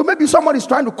 So maybe somebody is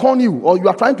trying to con you, or you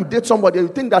are trying to date somebody, and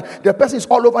you think that the person is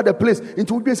all over the place.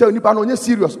 Until we say, "No, you're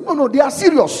serious." No, they are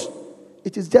serious.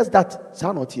 It is just that they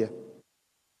are not here.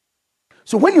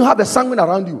 So when you have a sanguine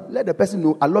around you, let the person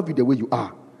know, "I love you the way you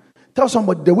are." Tell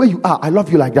somebody, "The way you are, I love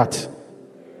you like that."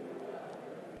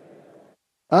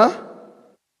 Huh?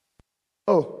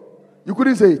 Oh, you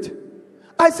couldn't say it.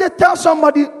 I said, tell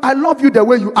somebody, "I love you the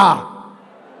way you are."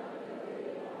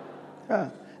 Yeah.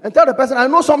 And tell the person, "I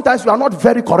know sometimes you are not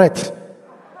very correct,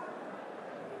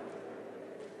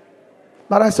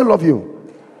 but I still love you."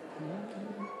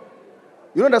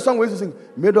 You know the song we used to sing?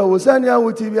 Medo Wosania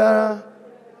Wutibiara.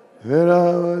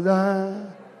 Medo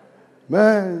Wosa.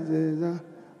 Mezeza.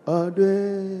 Ode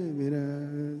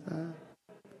Mireza.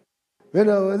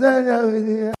 Medo Wosania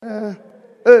Wutibiara.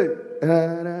 Hey.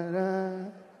 Mezeza.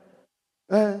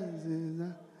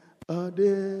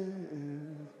 Ode.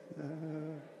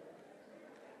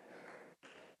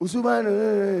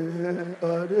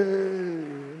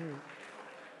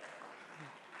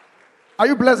 Are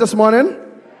you blessed this morning?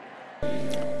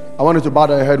 I want you to bow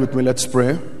your head with me. Let's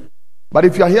pray. But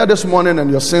if you are here this morning and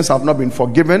your sins have not been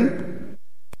forgiven,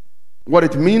 what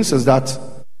it means is that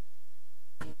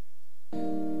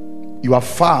you are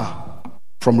far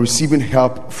from receiving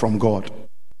help from God.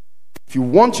 If you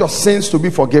want your sins to be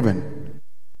forgiven,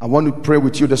 I want to pray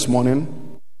with you this morning.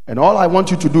 And all I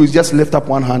want you to do is just lift up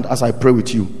one hand as I pray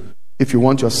with you. If you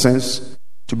want your sins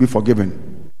to be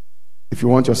forgiven. If you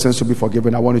want your sins to be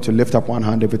forgiven, I want you to lift up one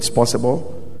hand if it's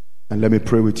possible. And let me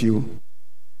pray with you.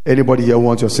 Anybody here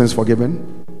want your sins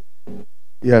forgiven?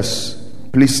 Yes.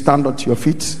 Please stand on to your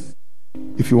feet.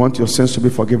 If you want your sins to be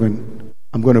forgiven,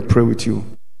 I'm going to pray with you.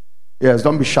 Yes,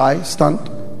 don't be shy. Stand.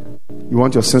 You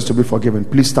want your sins to be forgiven.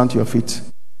 Please stand to your feet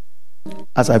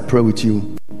as I pray with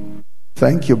you.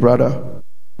 Thank you, brother.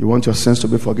 You want your sins to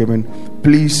be forgiven.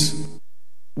 Please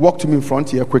walk to me in front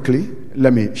here quickly.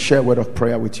 Let me share a word of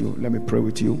prayer with you. Let me pray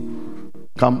with you.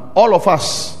 Come. All of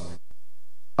us,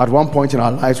 at one point in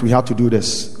our lives, we had to do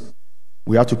this.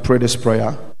 We had to pray this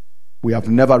prayer. We have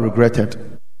never regretted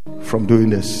from doing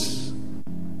this.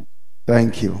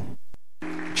 Thank you.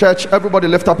 Church, everybody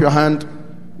lift up your hand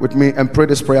with me and pray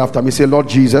this prayer after me. Say, "Lord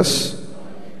Jesus."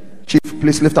 Chief,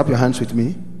 please lift up your hands with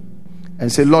me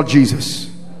and say, "Lord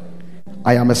Jesus,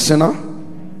 I am a sinner.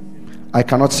 I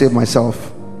cannot save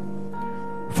myself.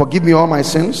 Forgive me all my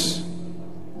sins.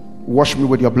 Wash me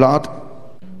with your blood.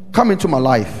 Come into my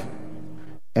life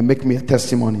and make me a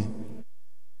testimony.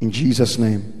 In Jesus'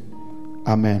 name,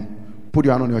 amen." Put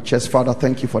your hand on your chest. Father,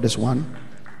 thank you for this one.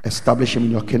 Establish him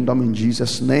in your kingdom in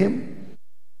Jesus' name.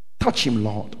 Touch him,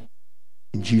 Lord.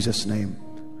 In Jesus' name,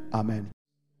 amen.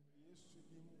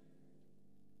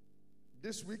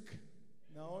 This week,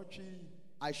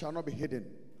 I shall not be hidden.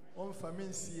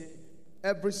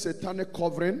 Every satanic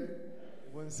covering.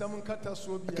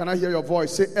 Can I hear your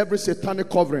voice? Say, every satanic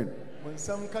covering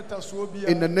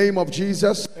In the name of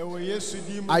Jesus,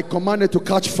 I command it to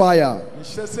catch fire.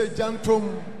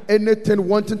 Anything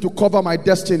wanting to cover my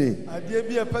destiny,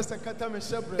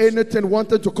 anything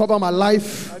wanting to cover my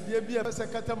life,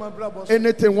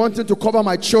 anything wanting to cover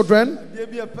my children,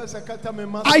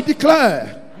 I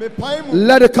declare,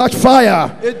 let it catch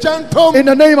fire. In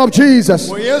the name of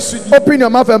Jesus. Open your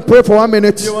mouth and pray for 1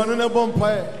 minute.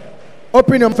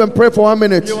 Open your mouth and pray for 1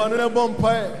 minute.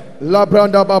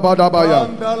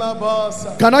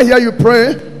 Can I hear you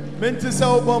pray?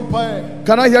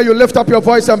 Can I hear you lift up your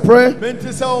voice and pray?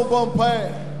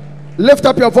 Lift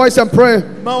up your voice and pray.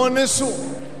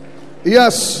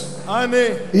 Yes.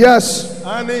 Yes.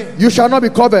 You shall not be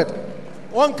covered.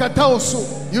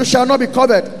 You shall not be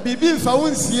covered.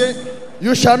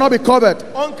 You shall not be covered.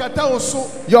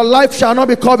 Your life shall not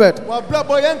be covered.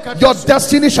 Your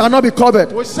destiny shall not be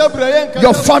covered.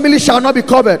 Your family shall not be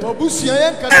covered.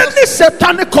 Any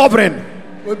satanic covering,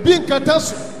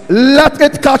 let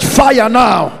it catch fire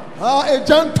now.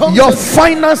 Your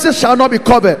finances shall not be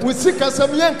covered.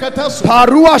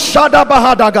 Parua Shada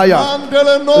Bahadagaya.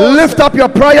 Lift up your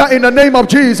prayer in the name of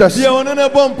Jesus.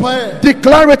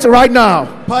 Declare it right now.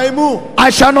 I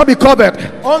shall not be covered.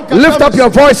 Lift up your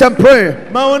voice and pray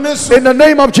in the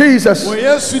name of Jesus.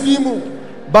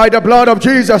 By the blood of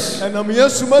Jesus.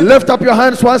 Lift up your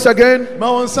hands once again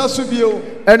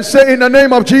and say, in the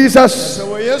name of Jesus.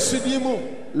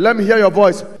 Let me hear your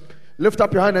voice. Lift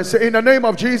up your hand and say, in the name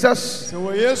of Jesus.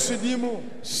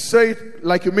 Say it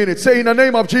like you mean it. Say, in the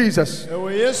name of Jesus.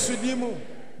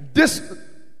 This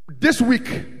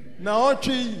week,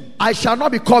 I shall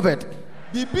not be covered.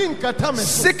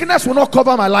 Sickness will not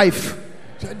cover my life.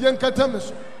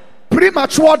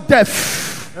 Premature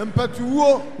death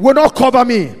will not cover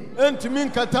me.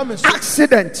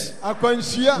 Accident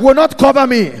will not cover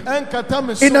me.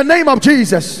 In the name of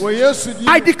Jesus,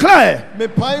 I declare,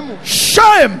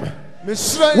 shame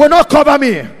will not cover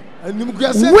me.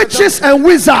 Witches and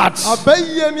wizards,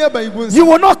 you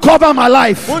will not cover my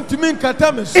life. In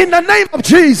the name of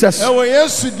Jesus,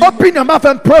 open your mouth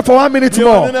and pray for 1 minute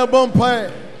more.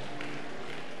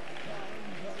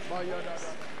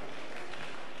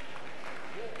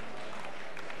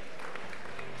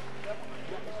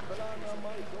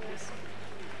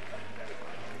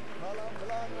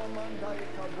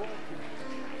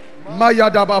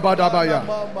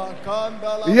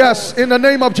 Yes, in the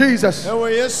name of Jesus.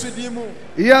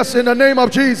 Yes, in the name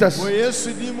of Jesus.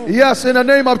 Yes, in the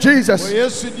name of Jesus.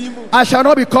 I shall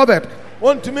not be covered.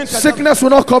 Sickness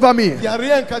will not cover me.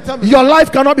 Your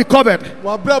life cannot be covered.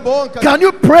 Can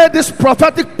you pray this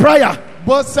prophetic prayer?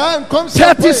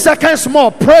 30 seconds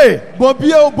more. Pray.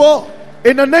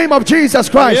 In the name of Jesus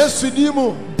Christ.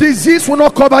 Disease will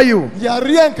not cover you.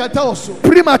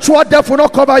 Premature death will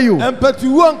not cover you.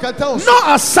 No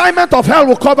assignment of hell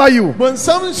will cover you.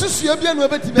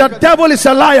 The devil is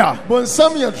a liar.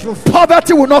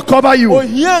 Poverty will not cover you.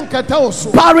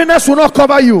 Barrenness will not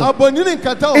cover you.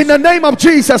 In the name of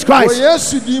Jesus Christ.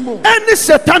 Any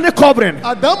satanic covering,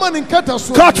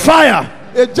 catch fire.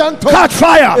 Catch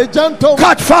fire!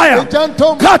 Catch fire! Catch fire!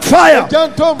 Catch fire!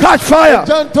 Catch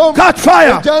fire! Catch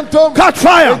fire! Catch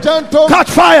fire! Catch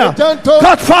fire!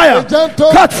 Catch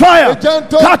fire!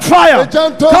 Catch fire!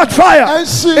 Catch fire!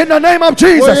 In the name of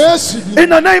Jesus! In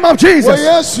the name of Jesus!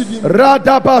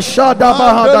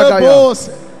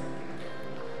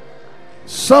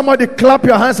 Somebody clap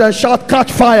your hands and shout,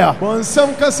 catch fire!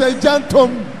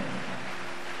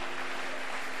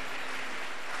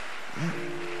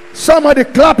 Somebody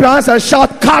clap your hands and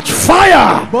shout, catch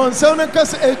fire!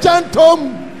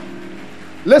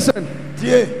 Listen,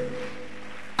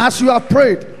 as you have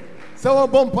prayed,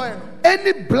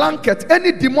 any blanket,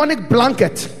 any demonic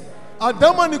blanket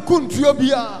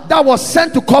that was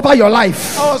sent to cover your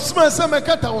life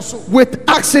with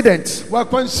accident,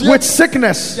 with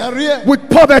sickness, with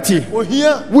poverty,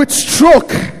 with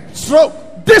stroke,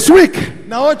 this week,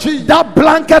 that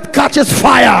blanket catches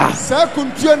fire.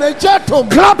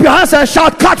 Clap your hands and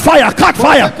shout, catch fire, catch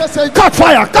fire, catch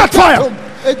fire, catch fire,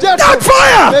 catch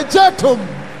fire.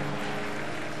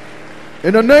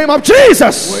 In the name of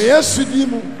Jesus.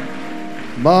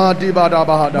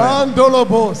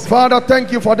 Father,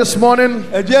 thank you for this morning.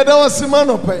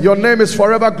 Your name is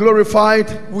forever glorified.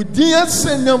 Give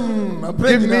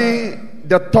me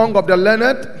the tongue of the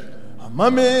learned. I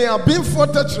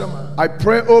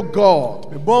pray, oh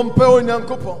God,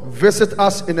 visit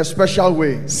us in a special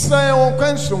way.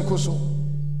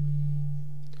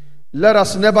 Let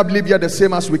us never leave here the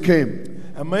same as we came.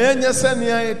 In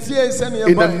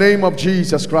the name of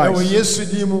Jesus Christ.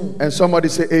 And somebody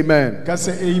say amen.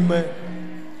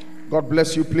 God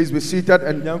bless you. Please be seated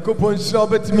and Nyankopɔn hyira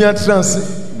obetumi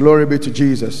atranse. glory be to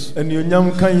Jesus.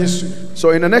 Anuonyam ka Yesu. So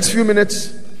in the next few minutes,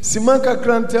 Siman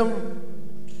kakra ntem,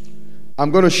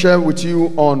 I'm going to share with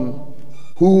you on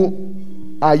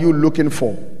who are you looking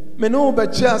for. me no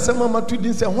beche asema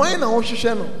matudi se hwan na wo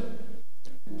hwehwɛ no.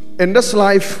 In this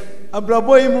life,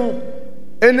 Abrabɔ yi mu,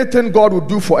 anything God will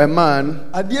do for a man,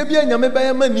 adeɛ bi anyame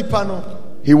bɛyɛ ma nipa no,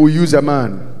 he will use a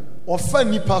man. ɔfa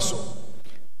nipa so.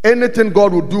 Anything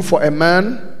God will do for a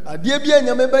man, Adeɛ bi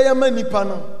anyame bɛyɛ ma nipa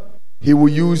no, he will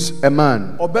use a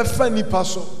man. ɔbɛfa nipa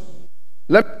so.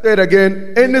 Let me say it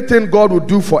again. Anything God will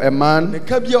do for a man, Ne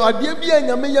ka bi adeɛ bi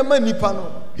anyame yɛ ma nipa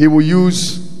no, he will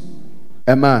use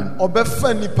a man.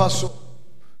 ɔbɛfa nipa so.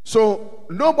 So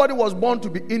nobody was born to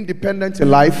be independent in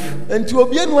life. Enti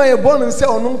obi enu ayɛ bɔ no sɛ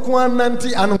ɔno nko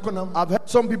anante anokonam. I've heard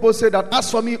some people say that as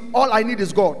for me, all I need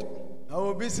is God.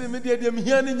 Obi se me deɛ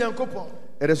mehia ne Nyankopɔn.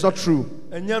 It is not true.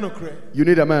 Ɛnya no korɛ. You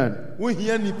need a man. Wo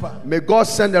hia nipa. May God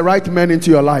send the right man into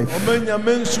your life. Ɔma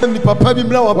nyame nso nipa pa bi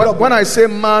mra wa When I say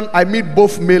man, I mean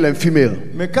both male and female.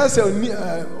 me ka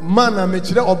sɛ man na me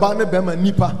kyerɛ ɔba ne bɛma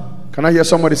nipa. Can I hear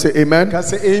somebody say amen? Ka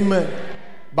sɛ amen.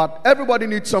 But everybody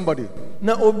needs somebody.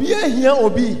 Na obi ahia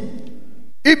obi.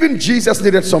 Even Jesus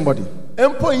needed somebody.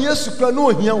 Empo Yesu kra na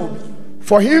ohia obi.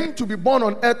 For him to be born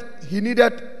on earth, he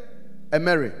needed a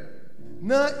Mary.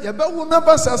 Na yɛbɛwo na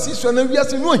ba sase so na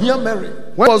wiase na ohia Mary.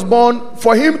 When he was born,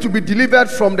 for him to be delivered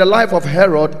from the life of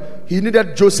Herod, he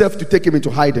needed Joseph to take him into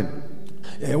hiding.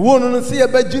 Wo no no se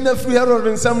yɛbɛgye na firi Herod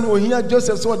nsam na ohia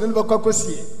Joseph so wɔde no bɛkɔ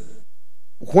akɔsie.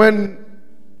 When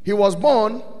he was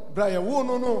born, Bra yɛwo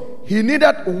no he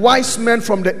needed wise men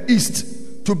from the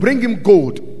east to bring him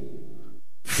gold,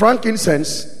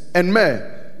 frankincense, and myrrh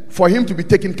for him to be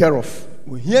taken care of.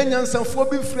 ohia nyansafoɔ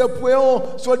bi firi apuei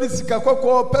hɔ so ɔde sika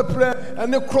kɔkɔɔ pɛprɛ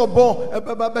ɛne krɔbɔ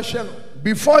ɛbɛba bɛhyɛ no.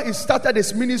 Before he started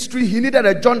his ministry, he needed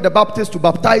a John the Baptist to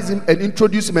baptize him and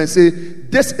introduce him and say,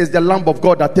 "This is the Lamb of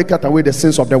God that taketh away the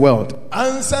sins of the world."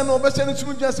 Ansa na ɔbɛhyɛ no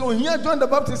sum dwa sɛ ohia John the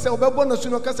Baptist sɛ ɔbɛbɔ no so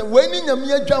no ɔka sɛ wei ne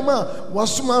nyame adwama a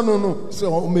wasoma no no sɛ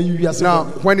ɔmɛyi wiase. Now,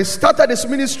 when he started his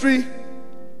ministry,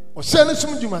 ɔhyɛ no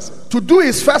sum dwuma sɛ to do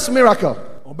his first miracle,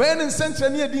 ɔbɛyɛ ne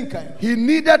nsɛnkyerɛnne adi nkan. he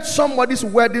needed somebody's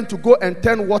wedding to go and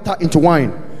turn water into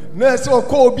wine. Na ɛsɛ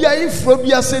ɔkɔ obi ayeforo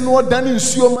bi ase na ɔdane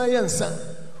nsuo ma yɛ nsa.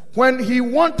 When he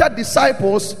wanted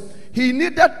disciples, he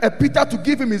needed a Peter to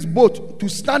give him his boat to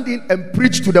stand in and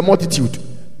preach to the multitude.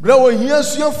 Bra ohia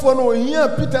suafoɔ no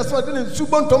ohia Peter sɛ ɔde ne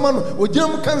nsubɔ ntɔma no ogyina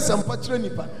mu ka nsampa kyerɛ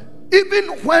nipa.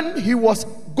 Even when he was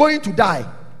going to die,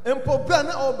 Mpo bra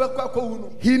na ɔbɛkɔ akɔwu no.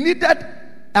 he needed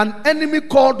an enemy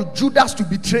called Judas to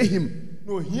betray him.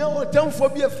 Na ohia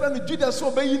ɔtamfoɔ bi afrɛ no Judas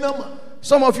sɛ ɔbɛyi nama.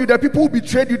 Some of you, the people who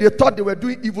betrayed you, they thought they were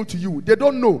doing evil to you. They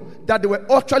don't know that they were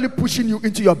actually pushing you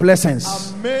into your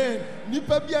blessings. Amen.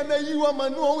 Nipa bi na yi wa ma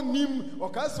no onim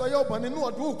ɔka sɛ ɔyɛ ɔbane no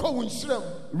ɔde wo kɔ wo nhyirem.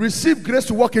 Receive grace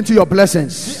to walk into your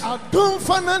blessings. Di adom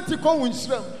fa nante kɔ wo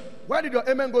nhyirem. Where did your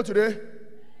amen go today?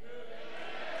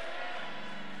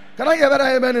 Can I hear better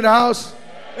amen in the house?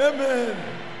 Amen.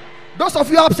 Those of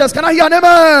you upstairs, can I hear an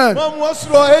amen? Mam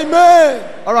wasro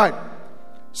amen. All right.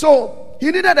 So he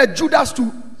needed a Judas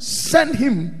to send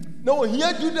him Na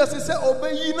ohia Judas sɛ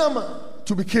ɔbɛyi nama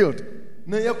to be killed.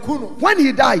 na yɛku no. When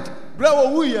he died, Bra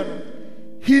wo yɛ no.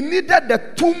 he needed the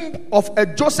tomb of a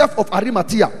Joseph of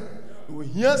Arimathea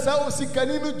Ohia sa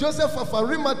osikani no Joseph of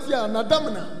Arimathea na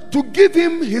damna. to give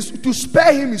him to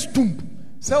spare him his tomb.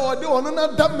 Sɛ ɔde ɔno na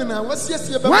damna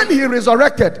wasiesie bɛ. When he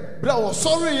resurrected, Bra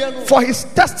ɔsɔre yɛ no. for his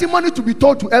testimony to be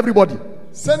told to everybody,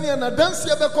 Sɛnea na danse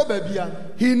bɛkɔ baabia.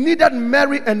 he needed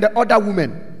Mary and the other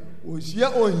women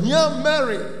Ohia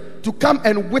Mary. to come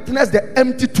and witness the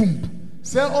empty tomb.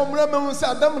 Sɛ ɔmra mehu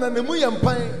sɛ damna na mu yɛ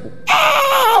mpan.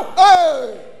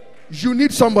 You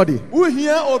need somebody.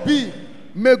 Ohia obi.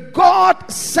 May God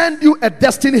send you a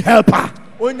destiny helper.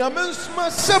 Onyame nsoma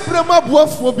hyɛbrɛ ma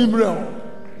boafoɔ bi mrɛ wo.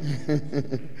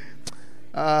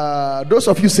 Those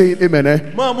of you saying amen,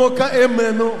 eh? Ma mo ka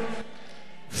amen no.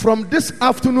 From this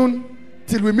afternoon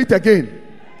till we meet again,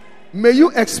 may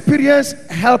you experience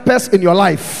helpers in your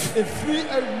life. Efiri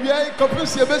awia kɔpem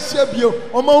sɛ yɛbɛhyia bio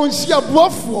ɔma wo nhyia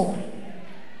boafoɔ.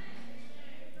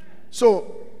 So,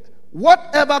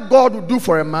 whatever God will do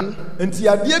for a man, Enti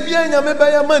adeɛ bi nyame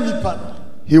bɛyɛ ma nipa no.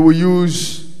 he will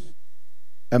use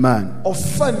a man.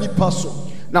 Ɔfa nipa so.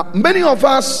 Now, many of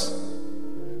us,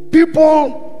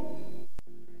 people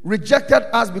rejected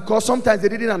us because sometimes they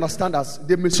didn't understand us.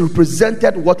 They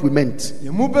misrepresented what we meant.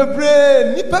 Yɛmu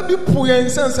bebree nipa bi po yɛn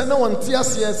sɛnsɛn na wɔnte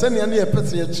aseɛ sɛnea ne yɛpɛ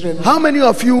sɛ yɛkyerɛ no. How many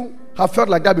of you have felt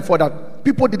like that before, that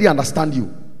people didn't understand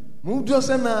you? Mu dɔ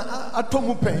sɛ na atɔ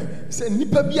mu pɛn sɛ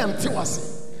nipa bi ante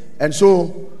wase. And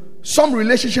so some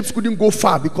relationships couldn't go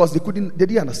far because they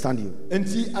didn't understand you.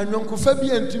 Enti anwankofa bi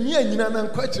antumi anyina na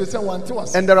nkwa kire se wante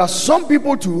wase. And there are some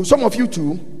people too, some of you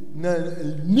too, na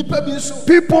nipa bi nso,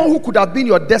 people who could have been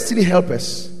your destiny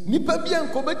helpers. Nipa bi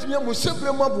anko betumi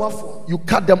amosebre mu aboafo. You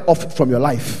cut them off from your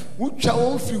life Utwa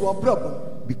won firi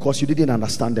wabrabo because you didn't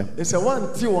understand them. Ese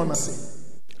wante won ase.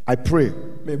 I pray,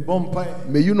 Me bompai.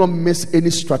 may you not miss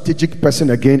any strategic person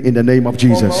again in the name of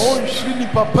Jesus.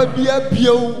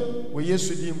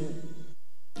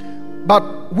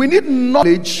 But we need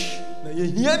knowledge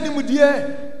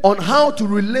on how to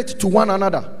relate to one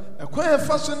another.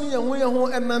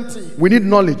 We need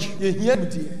knowledge.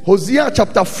 Hosea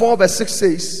chapter 4 verse 6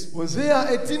 says,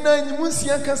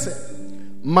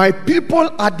 my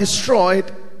people are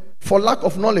destroyed for lack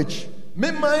of knowledge.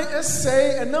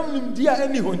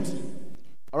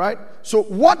 All right. So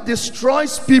what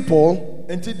destroys people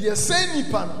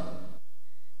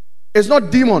is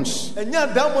not demons,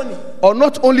 or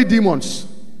not only demons,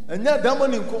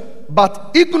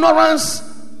 but ignorance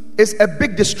is a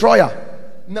big destroyer.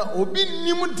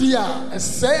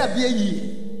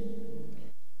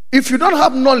 If you don't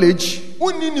have knowledge,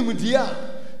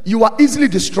 you are easily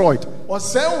destroyed.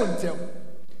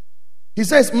 He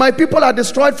says, my people are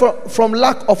destroyed from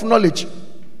lack of knowledge.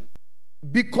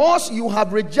 Because you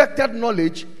have rejected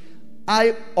knowledge,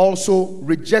 I also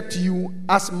reject you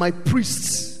as my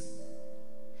priests.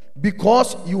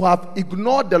 Because you have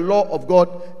ignored the law of God,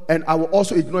 and I will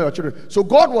also ignore your children. So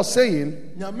God was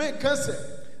saying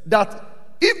that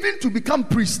even to become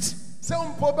priest,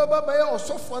 or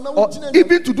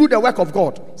even to do the work of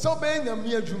God,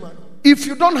 if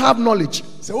you don't have knowledge,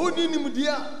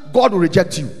 God will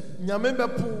reject you.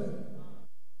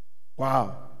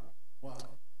 Wow.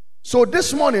 So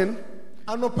this morning,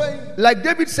 like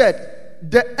David said,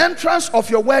 the entrance of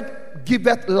your word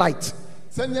giveth light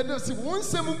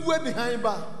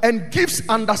and gives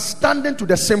understanding to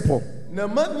the simple.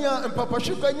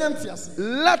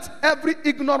 Let every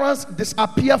ignorance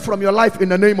disappear from your life in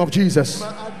the name of Jesus.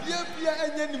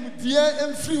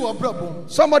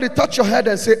 Somebody touch your head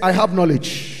and say, I have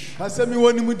knowledge.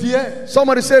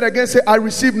 Somebody say it again, say, I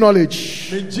receive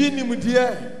knowledge.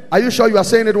 Are you sure you are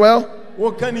saying it well?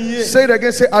 Say it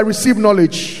again, say, I receive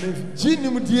knowledge.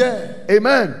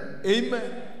 Amen.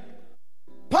 Amen.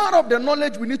 Part of the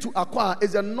knowledge we need to acquire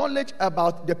is the knowledge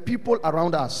about the people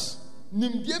around us.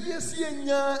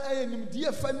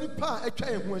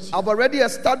 I've already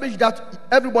established that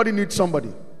everybody needs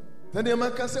somebody. Hey,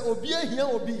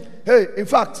 in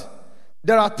fact,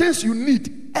 there are things you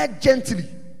need urgently.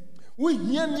 There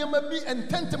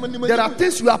are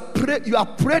things you are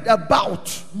prayed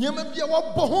about,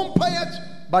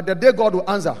 but the day God will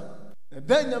answer,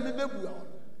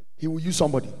 He will use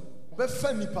somebody.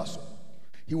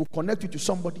 He will connect you to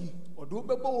somebody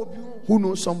who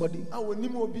knows somebody,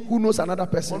 who knows another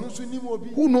person,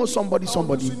 who knows somebody.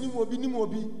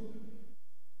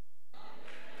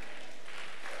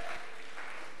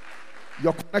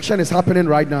 Your connection is happening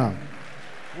right now.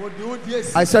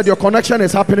 I said your connection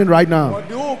is happening right now.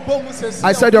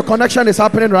 I said your connection is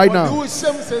happening right now.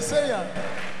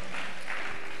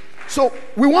 So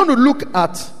we want to look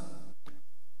at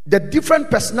the different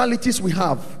personalities we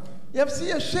have,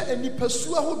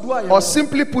 or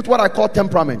simply put, what I call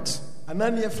temperament. And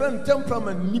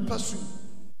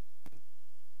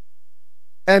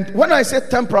when I say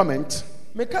temperament,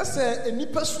 you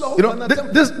know,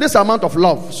 this amount of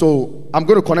love, so I'm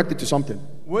going to connect it to something.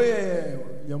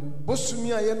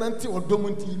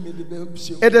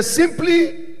 It is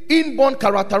simply inborn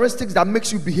characteristics that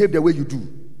makes you behave the way you do.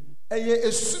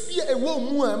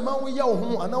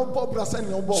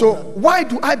 So why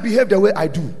do I behave the way I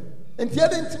do?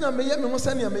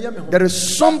 There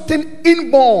is something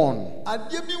inborn.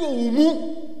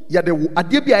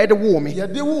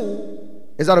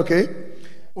 Is that okay?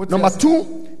 Number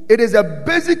two, it is a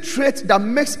basic trait that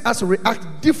makes us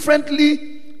react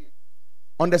differently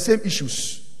on the same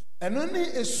issues. So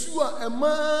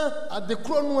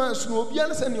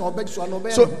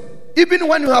even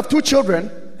when you have two children,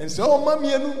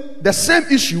 the same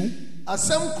issue,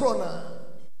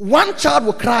 one child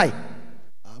will cry.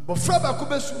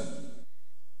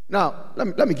 Now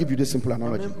let me give you this simple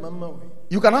analogy.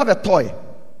 You can have a toy,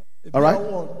 all right?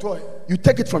 You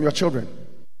take it from your children.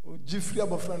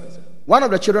 One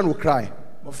of the children will cry,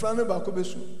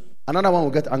 another one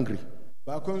will get angry,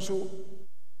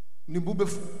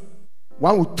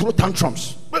 one will throw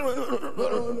tantrums,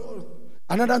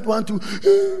 another one to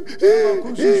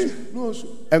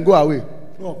and go away,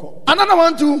 another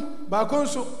one to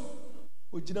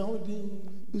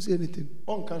do say anything.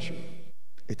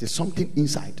 It is something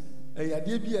inside.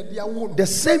 the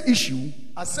same issue,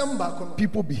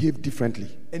 people behave differently.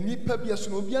 Do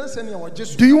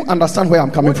you understand where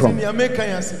I'm coming from?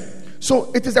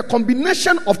 So it is a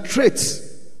combination of traits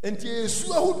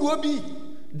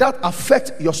that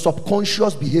affect your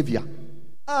subconscious behavior.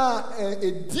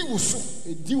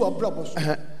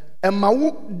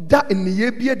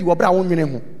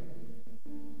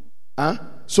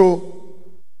 So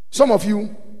some of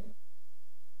you,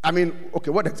 I mean,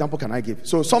 okay, what example can I give?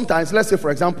 So sometimes, let's say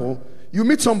for example, you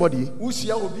meet somebody,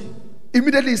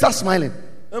 immediately you start smiling.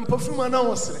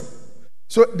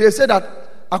 So they say that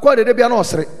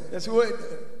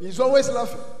he's always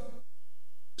laughing.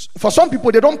 For some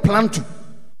people, they don't plan to.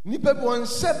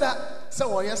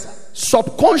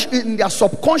 Subconscious, in their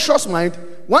subconscious mind,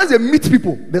 once they meet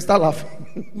people, they start laughing.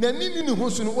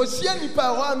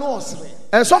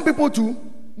 And some people too,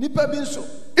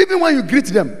 even when you greet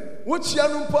them,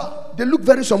 they look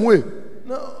very some way.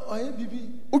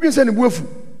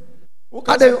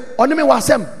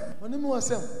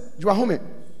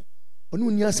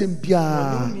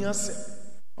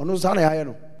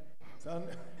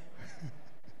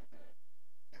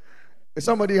 Is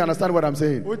somebody understand what I'm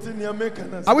saying?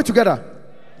 Are we together?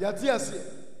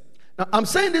 Now, I'm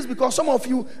saying this because some of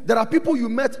you, there are people you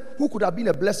met who could have been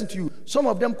a blessing to you. Some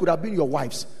of them could have been your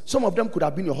wives. Some of them could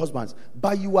have been your husbands.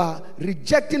 But you are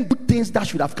rejecting good things that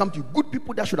should have come to you, good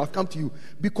people that should have come to you,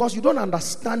 because you don't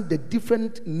understand the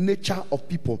different nature of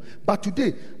people. But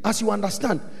today, as you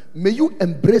understand, may you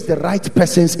embrace the right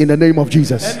persons in the name of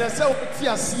Jesus.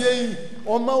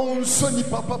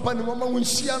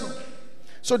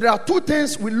 So there are two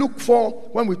things we look for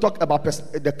when we talk about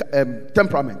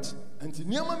temperament.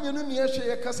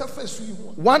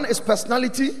 One is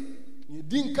personality.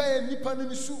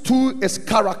 Two is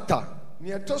character.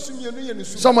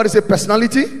 Somebody say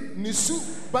personality.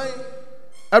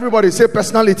 Everybody say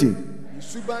personality.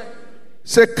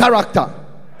 Say character.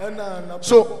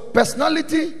 So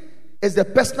personality is the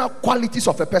personal qualities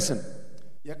of a person.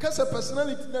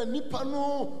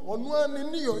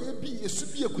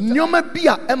 Nyoma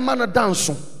bia emana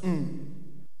danso.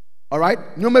 All right,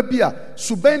 nyoma bia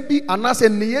suben bi anase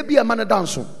neye bi emana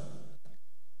danso.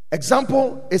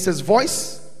 Example is his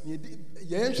voice,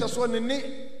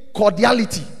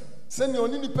 cordiality,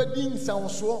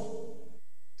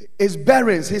 his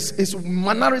bearings, his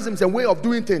mannerisms and way of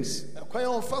doing things,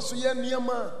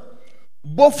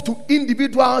 both to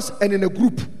individuals and in a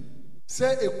group. So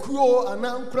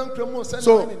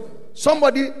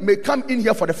somebody may come in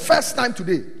here for the first time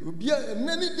today,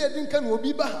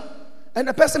 and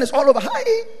the person is all over. Hi,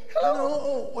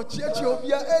 hello.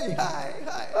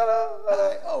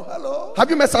 Hello. Have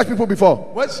you met such people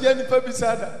before?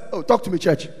 Oh, talk to me,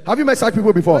 church. Have you met such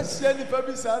people before?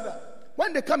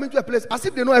 When they come into a place, as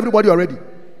if they know everybody already.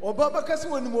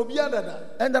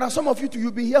 And there are some of you too,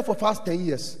 you've been here for past 10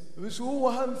 years.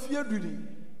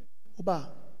 Oba.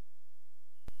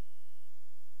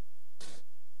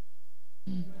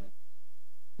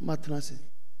 Matras.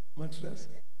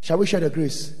 Shall we share the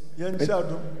grace?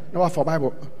 No, for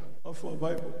Bible.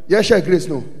 Yeah, share grace.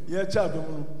 No.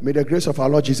 May the grace of our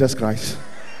Lord Jesus Christ,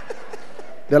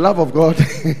 the love of God,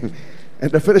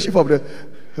 and the fellowship of the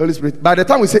Holy Spirit. By the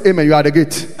time we say amen, you are at the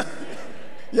gate.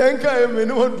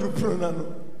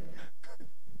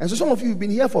 And so some of you have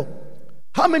been here for.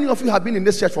 How many of you have been in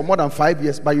this church for more than 5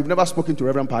 years, but you've never spoken to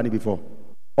Reverend Pani before?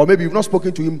 Or maybe you've not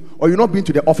spoken to him, or you've not been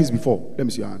to the office before. Let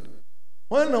me see your hand.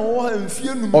 Or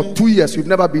 2 years, you've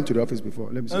never been to the office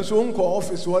before. Let me see.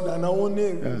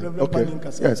 Okay.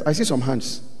 Yes, I see some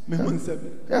hands.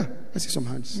 Yeah, I see some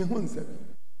hands. I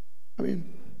mean,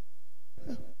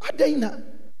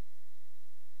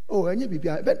 oh, and you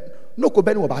no go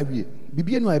ben oba wie.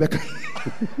 Bibi enu ayebeka.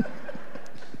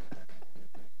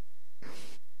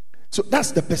 So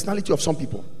that's the personality of some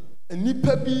people. When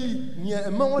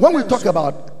we talk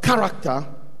about character,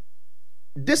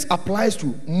 this applies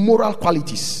to moral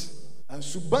qualities. And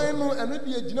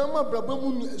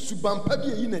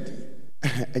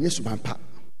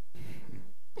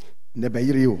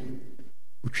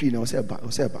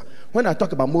when I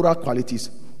talk about moral qualities,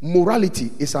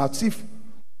 morality is as if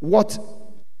what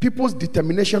people's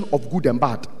determination of good and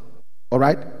bad. All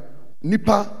right?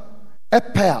 Nipa a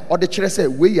pair or the chere say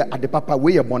we at the papa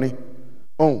we money.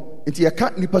 Oh, it's you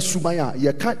can't nipa subaya,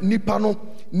 you can't nipa no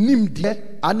nim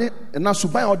de ane na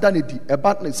subaya or danedi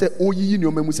about say oh yi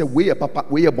no memu say we papa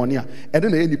we money and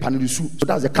then nipa no su. So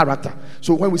that's the character.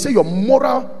 So when we say your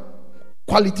moral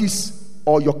qualities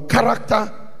or your character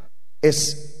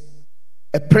is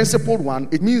a principled one,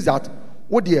 it means that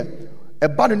what dear a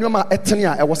bad nyoma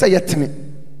etenia I was say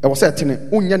yetene I was saying,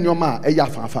 "Unyan your ma, a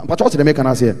yafa." But what's the make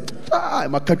I say? Ah,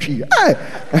 my country.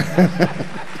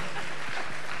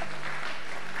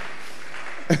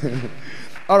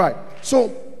 All right.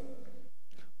 So,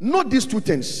 note these two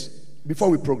things before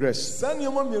we progress.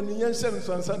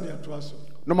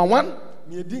 Number one,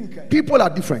 people are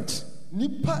different.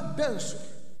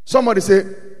 Somebody say,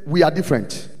 we are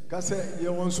different.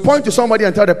 Point to somebody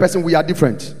and tell the person we are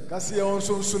different.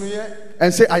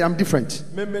 And say, I am different.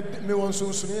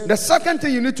 The second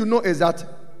thing you need to know is that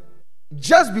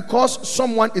just because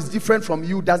someone is different from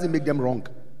you doesn't make them wrong.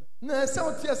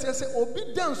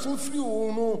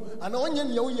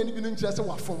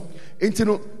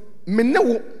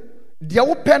 Dia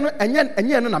open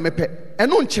enye no na mepe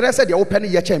eno nkyere se dia open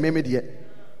ye che meme de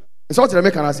so what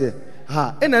make can say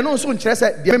ha eno no so nkyere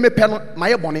se dia mepe no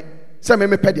maye bone se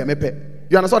meme pe dia mepe.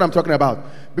 You understand what I'm talking about?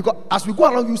 Because as we go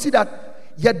along you see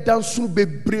that yet dance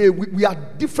bebre we are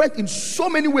different in so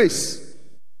many ways.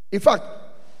 In fact,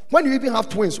 when you even have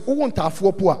twins who won't have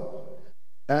four poor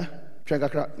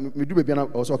me do baby na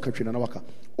also country na waka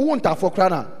who won't have four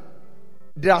krana,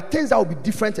 there are things that will be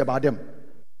different about them.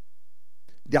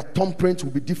 Their thumbprint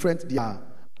will be different, their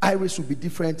iris will be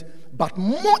different, but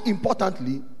more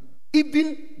importantly,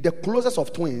 even the closest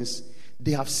of twins,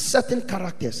 they have certain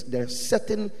characters, there are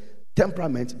certain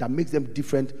temperament that makes them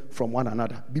different from one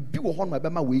another. Bibi wo hon ma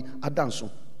bema we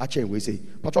adanso a chen we say.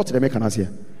 But what they make an answer?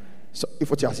 So if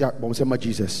what you say, but say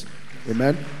Jesus.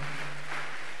 Amen.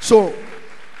 So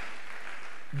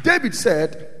David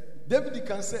said, David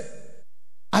can say,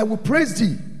 I will praise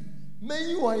thee.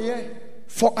 May you are here.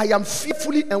 For I am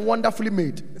fearfully and wonderfully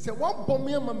made. Psalm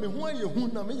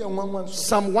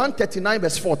 139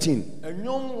 verse 14. And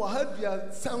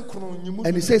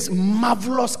it says,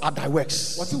 marvelous are thy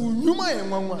works.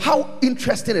 How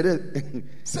interesting it is.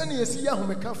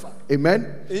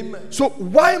 Amen. Amen. So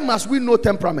why must we know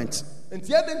temperament?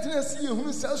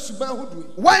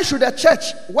 Why should a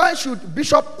church, why should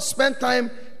Bishop spend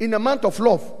time in a month of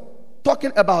love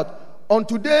talking about on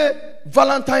today,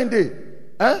 Valentine's Day?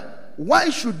 Why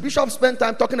should Bishop spend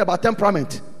time talking about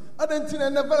temperament? But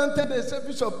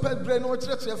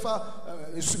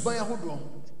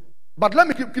let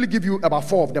me quickly give you about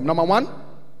 4 of them. Number 1,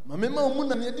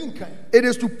 it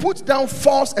is to put down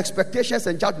false expectations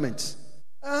and judgments.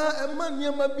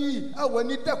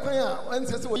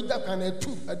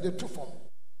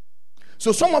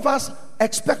 So some of us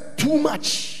expect too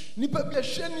much.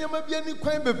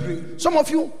 Some of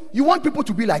you want people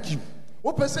to be like you.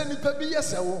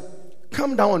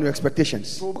 Calm down on your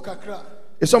expectations.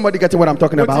 Is somebody getting what I'm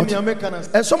talking about?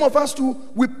 And some of us too,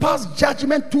 we pass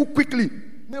judgment too quickly.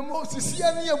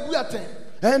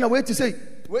 And wait to say,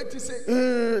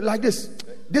 like this.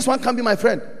 This one can't be my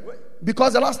friend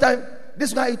because the last time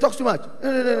this guy he talks too much.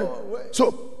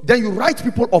 So then you write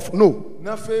people off. No.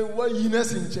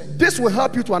 This will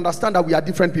help you to understand that we are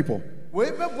different people.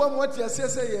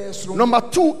 Number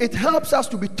 2, it helps us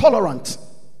to be tolerant.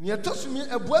 It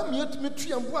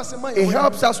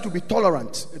helps us to be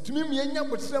tolerant. Is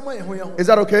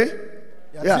that okay?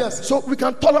 Yeah. So we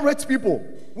can tolerate people.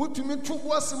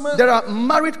 There are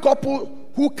married couples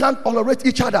who can't tolerate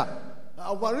each other.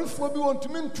 No,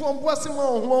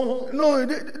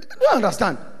 they don't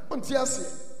understand.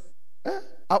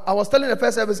 I was telling the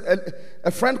first service, a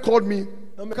friend called me,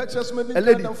 a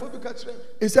lady.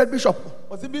 He said, Bishop,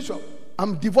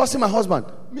 I'm divorcing my husband.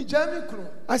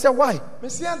 I said, why?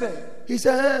 He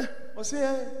said,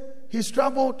 he's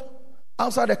traveled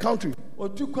outside the country.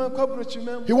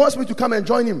 He wants me to come and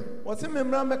join him.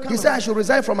 He said I should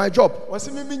resign from my job.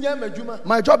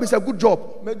 My job is a good job.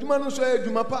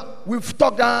 We've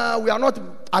talked, we are not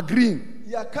agreeing.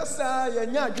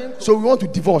 So we want to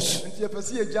divorce.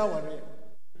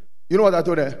 You know what I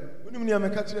told her?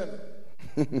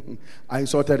 I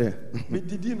insulted her.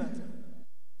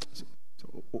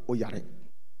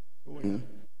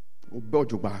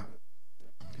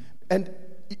 And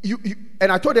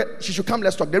and I told her she should come,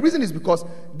 let's talk. The reason is because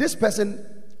this person,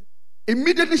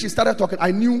 immediately she started talking,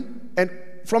 I knew, and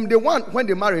from day one when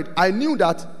they married, I knew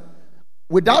that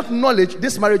without knowledge,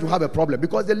 this marriage will have a problem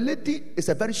because the lady is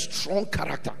a very strong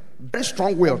character, very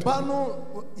strong-willed.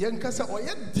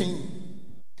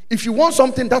 If you want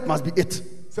something, that must be it.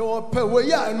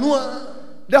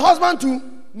 The husband too,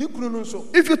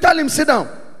 if you tell him sit down,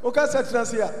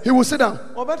 he will sit down.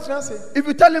 If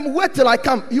you tell him wait till I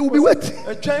come, he will be waiting.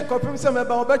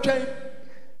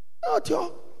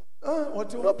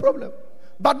 No problem.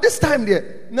 But this time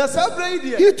there,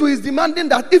 he too is demanding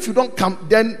that if you don't come,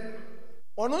 then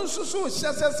for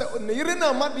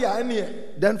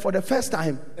the first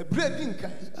time,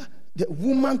 the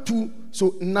woman too.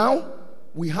 So now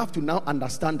we have to now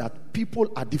understand that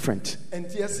people are different,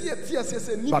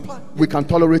 but we can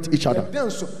tolerate each other.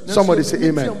 Somebody say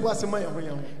amen.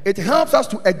 It helps us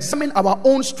to examine our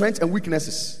own strengths and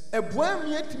weaknesses.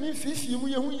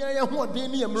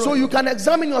 So you can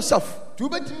examine yourself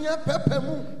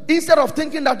instead of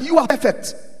thinking that you are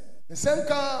perfect.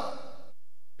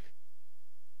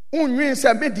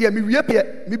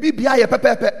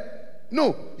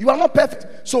 No, you are not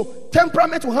perfect. So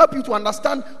temperament will help you to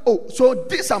understand, oh, so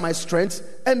these are my strengths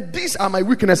and these are my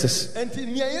weaknesses.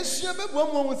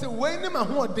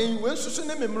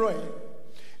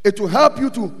 It will help you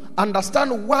to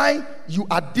understand why you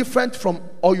are different from,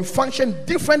 or you function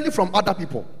differently from other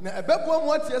people.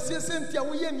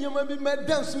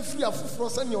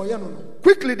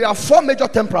 Quickly, there are 4 major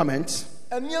temperaments.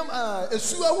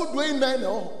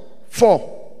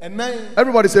 4.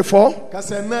 Everybody say 4.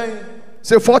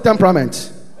 Say 4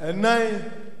 temperaments.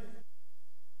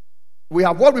 We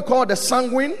have what we call the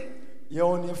sanguine.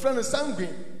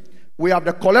 We have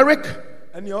the choleric.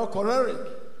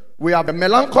 We have the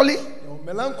melancholy.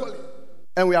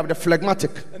 And we have the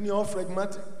phlegmatic.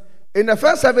 In the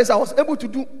first service, I was able to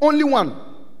do only one.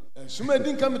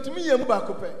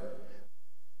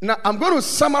 Now I'm going to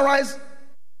summarize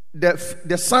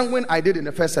the sanguine I did in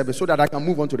the first service so that I can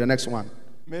move on to the next one.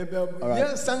 Right.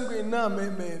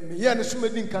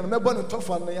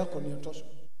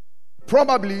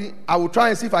 Probably I will try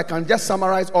and see if I can just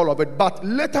summarize all of it. But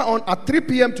later on at 3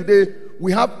 p.m. today,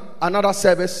 we have another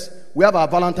service. We have our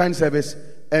Valentine service.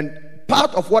 And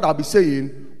part of what I'll be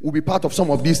saying will be part of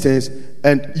some of these things.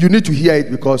 And you need to hear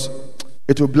it because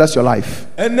it will bless your life.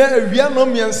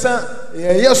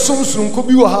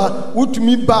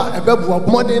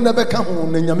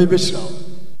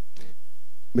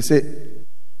 Me say,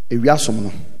 ewiasom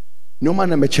no nyoma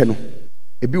na meche no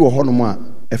ebi wo ho no mu a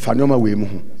efa nyoma we mu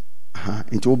ho aha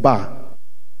nti wo ba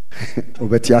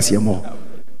obeti ase mo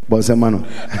bo se ma no.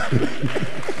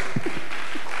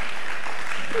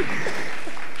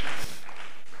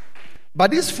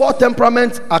 But these 4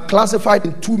 temperaments are classified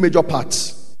in 2 major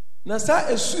parts. One is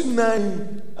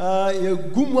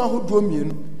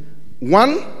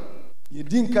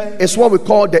what we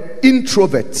call the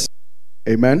introverts.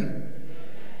 Amen.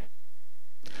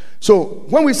 So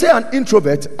when we say an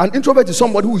introvert is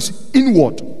somebody who is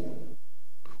inward.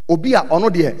 Obia ono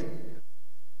de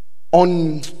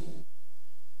on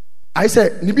I say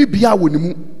nibi bia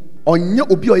wonimu onye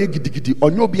obi oye gidigidi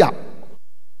onye obi a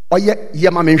oye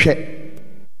yema menhwe.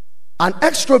 An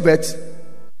extrovert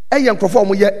eye nkrofo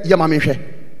mo ye yema menhwe.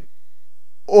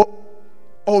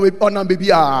 Onam baby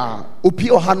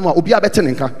opi ohanu a obi abete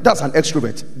nka. That's an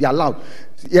extrovert. They are loud.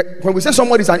 When we say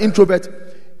somebody is an introvert,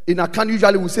 in a can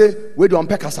usually we say we do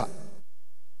unpekasa.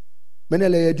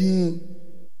 Menele yedi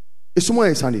isumo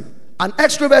insani. An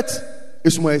extrovert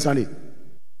isumo insani.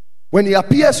 When he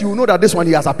appears, you know that this one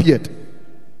he has appeared.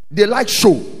 They like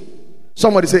show.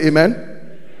 Somebody say amen.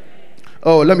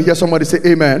 Oh, let me hear somebody say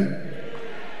amen.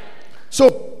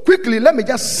 So quickly, let me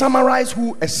just summarize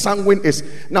who a sanguine is.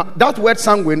 Now, that word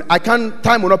sanguine,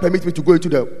 time will not permit me to go into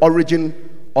the origin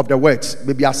of the words.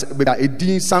 Maybe a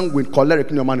dean sanguine,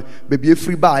 choleric, no man, maybe a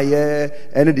free buy,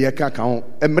 any the account,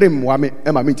 and bring wame,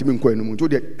 and my meeting in Queen, to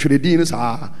the Trinidines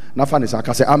are not funny, so I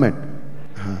can say amen.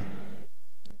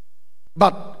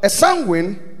 But a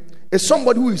sanguine is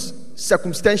somebody who is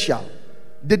circumstantial.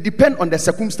 They depend on the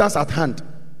circumstance at hand.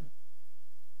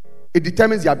 It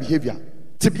determines their behavior.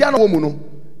 Tibiana womuno,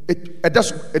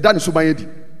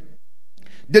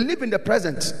 they live in the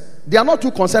present. They are not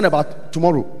too concerned about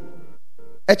tomorrow.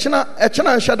 Echina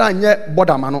shada nye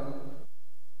boda mano.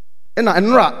 Ena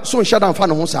enura so shada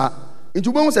mfano ho saa.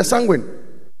 Nti wo se sanguine.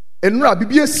 Enura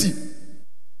bibie si.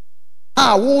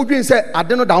 Wo dwen se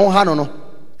ade no da ho ha no.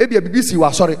 Ebia bibisi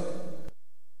wa sorry.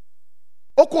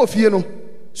 Okọ fie no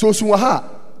so su wa ha.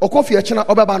 Okọ fie echina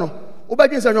obeba no.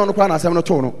 Obadwen se nyon no kwa na asem no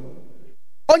to no.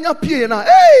 Onya pie na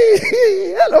hey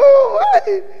hello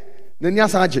hey. Nenia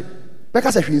saje.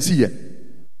 Beka se hwinsi ye.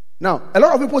 Now, a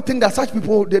lot of people think that such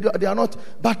people they are not,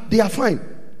 but they are fine.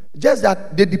 Just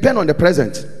that they depend on the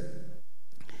present.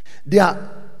 They are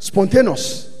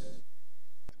spontaneous.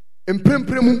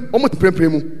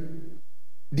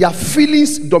 Their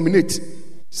feelings dominate.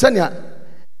 They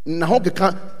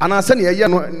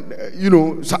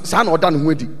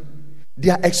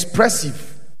are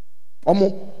expressive.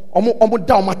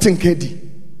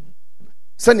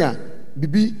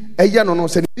 Bibi eya no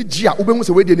se ni gia obemu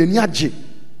se we de ni age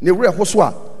ne were ho so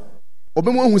a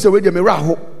obemu hu se we de me were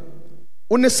ho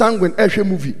one sanguine ehwe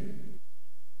movie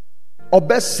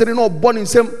obesere no obo ni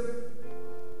nsem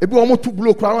ebi wo mo tu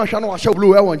blow kra no hwa no wa hwa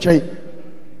blow e won chen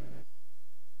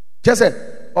je se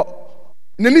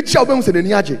Nani chia obem se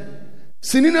nani agye.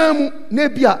 Sinina mu na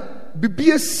bia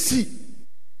bibie si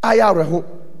aya reho.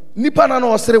 Nipa na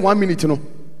osere 1 minute no.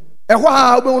 Ehwa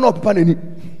ha obem no papa nani.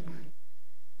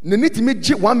 Nani timi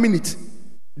gye 1 minute.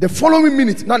 The following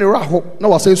minute na ne raho na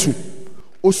wasa su.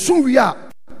 Osun wi a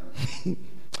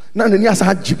na nani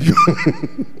asa gye bio.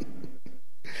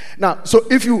 Now, so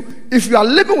if you are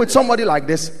living with somebody like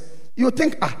this, you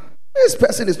think, this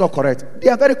person is not correct. They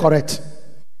are very correct.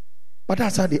 But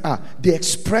that's how they are. They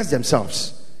express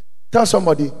themselves. Tell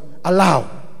somebody, allow.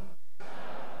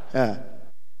 Yeah.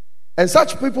 And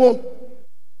such people,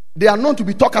 they are known to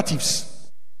be talkatives.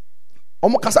 In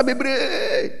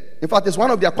fact, it's one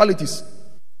of their qualities.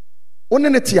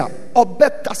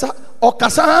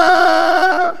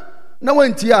 Na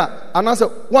wentia anase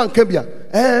wan kabia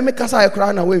me kasa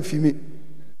ekra na wan fimi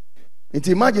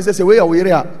nti imagine say we are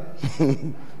a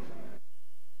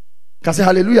kasa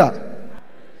hallelujah.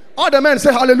 All the men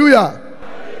say hallelujah.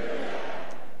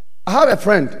 I have a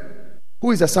friend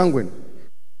who is a sanguine.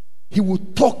 He will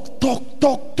talk.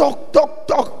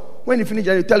 When he finish,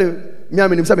 he tell you me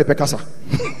am himself be kasa.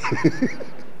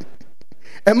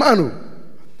 Emmanuel,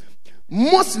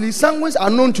 mostly sanguines are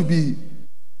known to be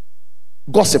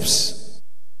gossips.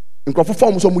 Because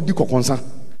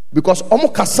omo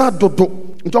kasa dodo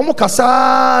nti omo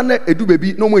kasa na edu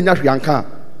baby no mo nya hwianka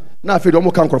na afi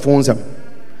omo kan krofo nsem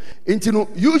nti no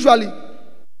usually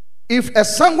if a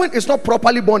sanguine is not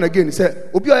properly born again say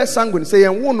obi o sanguine say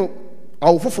yen wo no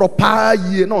awofoforo pa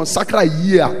yie na on sakra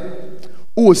yie a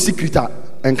o secret a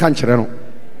enka nkyere no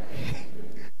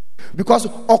because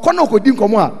okono okodi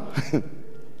nkomo a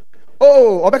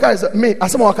oh obeka say me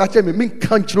asema waka che me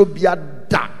kan kyero bia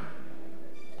da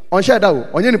on share that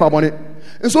onye nipa bone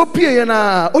nso pie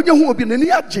na onye hu obi na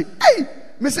ni agye hey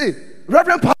me say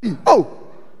reverend party oh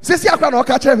sisi akwa na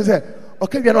oka kire me say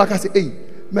okay bia na oka say hey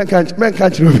men kan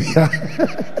kyero bia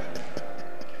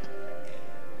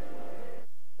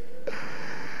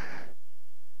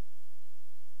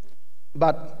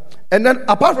but and then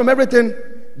apart from everything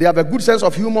they have a good sense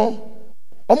of humor.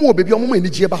 Omo baby omo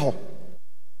enigye ba ho.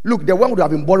 Look, the one would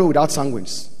have been born without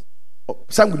sanguines.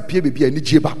 Sanguine pie baby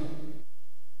enigye ba.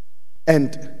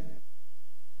 And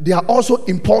they are also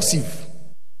impulsive.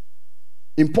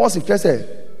 Impulsive,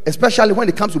 especially when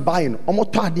it comes to buying. Omo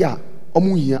tadia,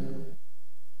 omo hia.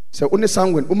 So only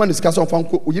sanguine, woman discuss on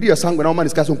fanko, uyiri a sanguine, woman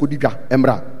discuss on kudibia,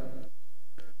 embra.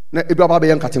 Na ebi aba be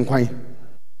yan katin kwan.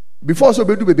 Before so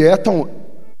be do be ton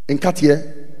in katie,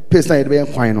 pace na be yan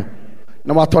kwan no.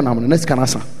 Na wa ton am no, na sika na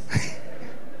sa.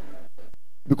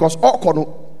 Because okono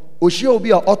ohie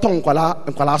obi a oton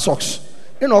nkwala socks.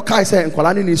 You kai say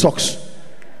nkwala ni socks.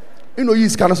 You know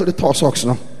use kana so the tall socks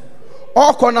no.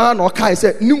 Okona na kai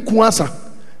say ninku asa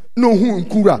no hu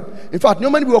nkura. In fact, no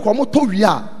many be okomo to wi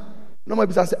a. No man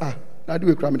be say na do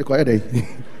we cram the koye dey.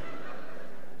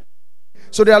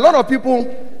 So there are a lot of people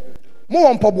mo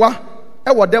on pobwa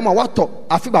e wo dem a wato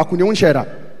afi ba ko ne won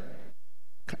share.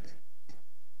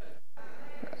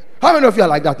 How many of you are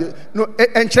like that? No,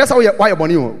 and chess why you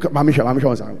money? Mami sure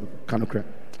can cry.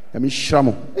 Let me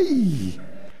shramo. Hey,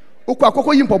 ukwa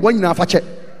akoko yimpo bo nyina afa che.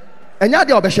 Enya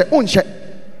de obehye onhye.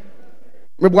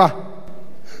 Meboa.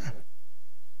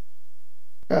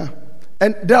 Yeah.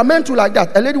 And there are men too like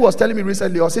that. A lady was telling me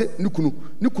recently, I say nukunu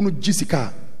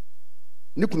jisika.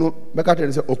 Nukunu beka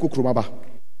tell say okukuru baba.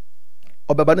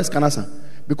 Obeba ne skanasa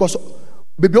because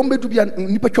baby ombe to be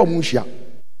nipa twa mo nhia.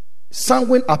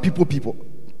 Sanguine are people,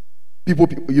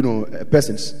 you know,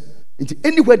 persons.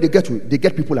 Anywhere they get to, they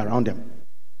get people around them.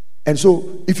 And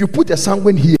so, if you put a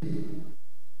sanguine here,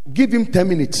 give him 10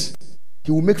 minutes,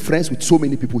 he will make friends with so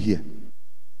many people here.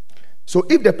 So,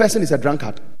 if the person is a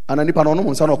drunkard, and a nipa no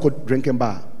no could drinking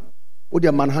bar, or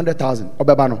the man 100,000 or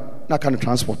bebano, not kind of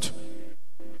transport.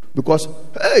 Because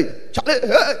hey,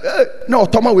 no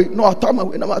toma we, no toma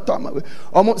we.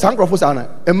 Almost sangrofos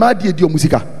ana, e ma die dio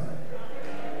musica.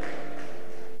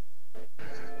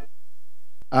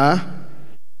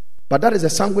 But that is a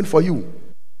sanguine for you.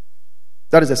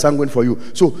 That is a sanguine for you.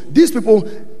 So these people,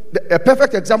 a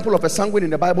perfect example of a sanguine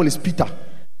in the Bible is Peter.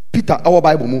 Peter, our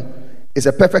Bible, is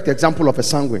a perfect example of a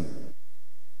sanguine.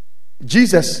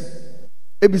 Jesus,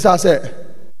 Ebisa said,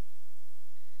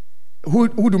 who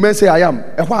do men say I am?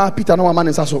 Peter, no man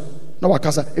is also. No,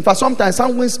 in fact, sometimes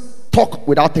sanguines talk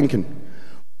without thinking.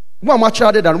 Much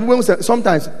rather than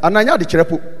sometimes, and I know the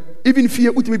cherepo, even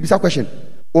fear, ultimate bisa question.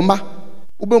 Oma.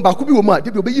 So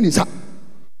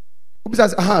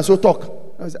talk.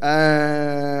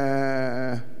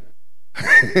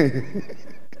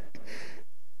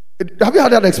 Have you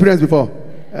had that experience before?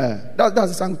 That's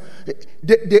a song.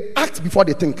 They act before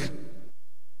they think.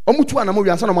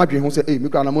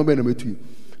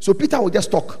 So Peter will just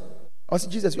talk. I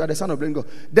said, Jesus, you are the Son of the living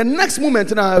God. The next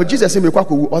moment, now Jesus said,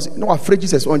 I said, no, afraid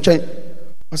Jesus on chain.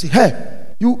 I said,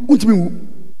 hey, you want me?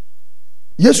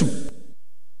 Yesu.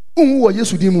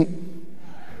 Yesu dimu.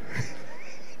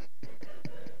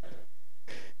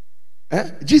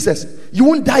 Jesus, you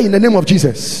won't die in the name of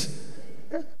Jesus.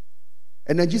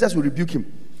 And then Jesus will rebuke him.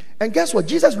 And guess what?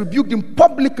 Jesus rebuked him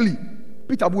publicly.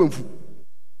 Peter Buemfu.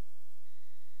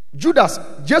 Judas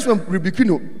just when rebuking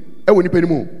him, I won't pay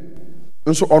anymore.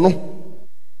 And so ono.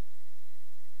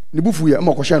 Nibufu ya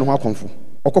mo kwasha no ho akonfo.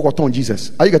 Okokoton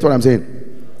Jesus. Are you get what I'm saying?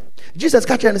 Jesus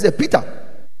catch and say, Peter,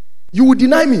 you will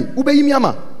deny me. Ubeyi mi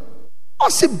ama.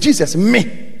 Osip Jesus me.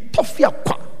 Tofia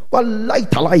kwa. Wallahi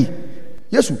talai.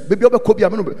 Yesu, baby obe kobia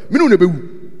minu ne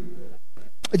bewu.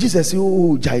 Jesus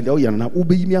oh jai de oyana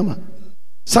ubeyi mi ama.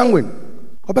 Sanwen.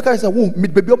 Obeka say wo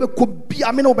baby obe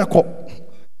kobia me na obe ko.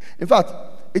 In fact,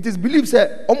 it is believed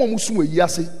say omo musu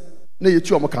eyiase na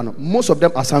yetu omo ka no. Most of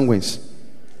them are sanguines.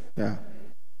 Yeah.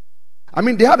 I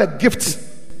mean, they have a gift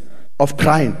of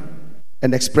crying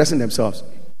and expressing themselves.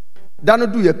 That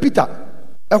not do you, Peter.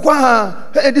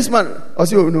 Hey, this man. I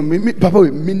say, oh no, Papa,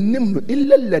 me name no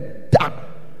ilele da.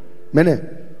 Mene,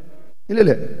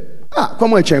 ilele. Ah,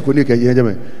 come on, check on you,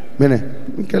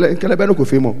 mene. Kele beno ko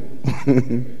femo.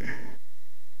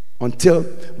 Until,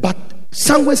 but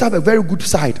sanguines have a very good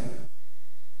side.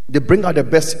 They bring out the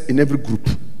best in every group.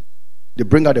 They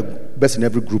bring out the best in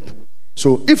every group.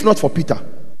 So, if not for Peter,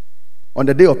 on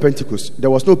the day of Pentecost, there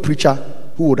was no preacher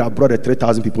who would have brought the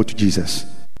 3,000 people to Jesus.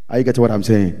 Are you getting what I'm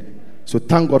saying? So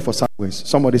thank God for sanguines.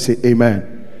 Somebody say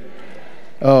amen.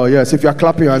 Oh yes, if you are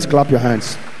clapping your hands, clap your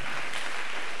hands.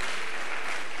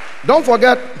 Don't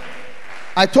forget,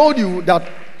 I told you that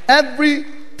every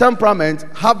temperament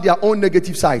have their own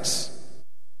negative sides.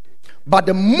 But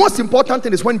the most important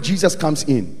thing is when Jesus comes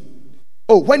in.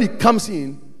 Oh, when he comes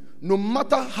in, no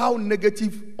matter how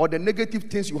negative or the negative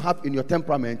things you have in your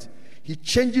temperament, he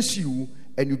changes you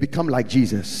and you become like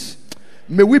Jesus.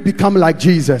 May we become like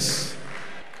Jesus.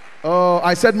 Oh,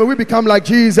 I said, may we become like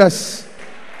Jesus.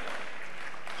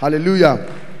 Hallelujah.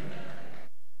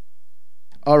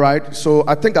 All right, so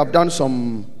I think I've done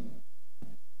some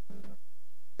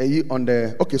on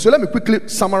the. Okay, so let me quickly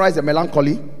summarize the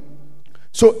melancholy.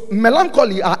 So,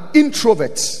 melancholy are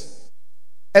introverts.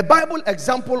 A Bible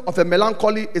example of a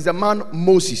melancholy is a man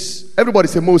Moses. Everybody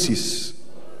say Moses.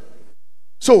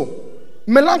 So,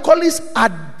 melancholies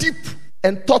are deep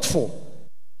and thoughtful.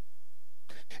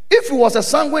 If it was a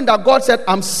sanguine that God said,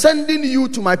 I'm sending you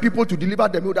to my people to deliver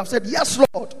them, he would have said, yes,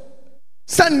 Lord,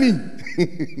 send me.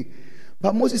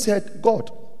 But Moses said, God,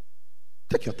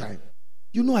 take your time.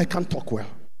 You know I can't talk well.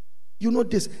 You know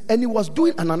this. And he was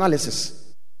doing an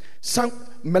analysis.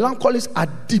 Melancholies are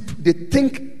deep. They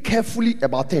think carefully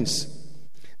about things.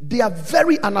 They are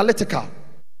very analytical.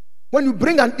 When you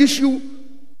bring an issue,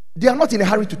 they are not in a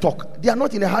hurry to talk. They are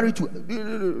not in a hurry to.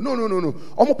 No.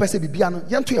 Omo pese bibiano.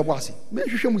 Yanto ya wasi. Me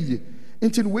hwehwe mu ye.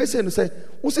 Until we say no say.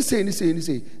 Wo say ni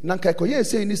say. Nanka ko ye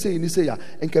say ni say ya.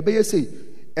 Enka be ye say.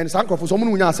 And sankrofo so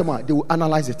mu nya asema. They will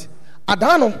analyze it.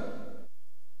 Adano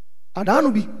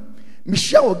bi.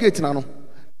 Michelle o gate na no.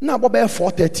 Na bo be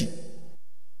 4:30.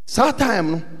 Sa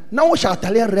time no. Na wo sha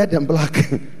Italian red and black.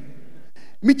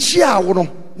 Michia wo no.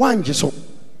 Wanje so.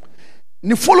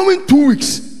 The following 2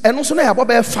 weeks, and also now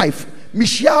about 5,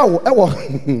 Michelle,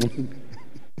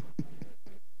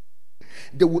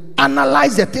 they will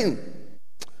analyze the thing.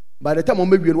 By the time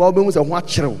maybe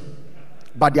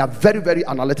but they are very, very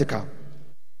analytical.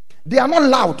 They are not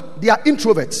loud, they are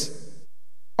introverts.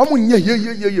 No.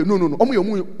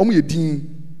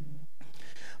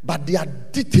 But they are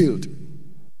detailed.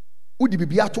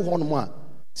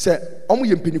 Say omo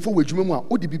ye mpanifo wadwuma mu a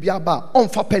odi bibia ba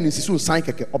onfa pen nsi so san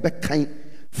keke obekan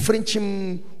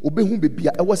frenchim obehu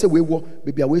bebia ewo se wewo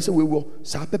bebia we se wewo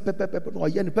sa pepepepe no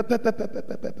ye ne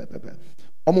pepepepe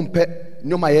omo mpe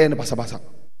nyoma ye ne basabasa.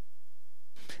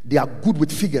 They are good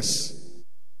with figures.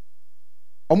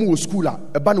 Omo wo school a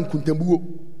eba no kuntambuo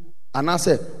ana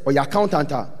se o ya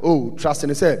accountant oh trust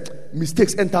ne say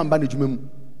mistakes enter amba ne dwuma mu.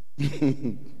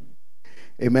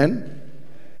 Amen.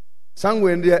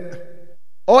 Sangwe ndie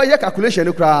oh, your calculation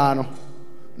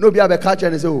no be a catch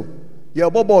and so yeah,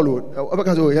 ball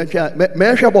because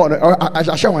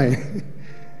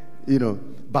you know,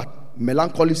 but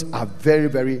melancholies are very,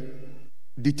 very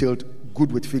detailed,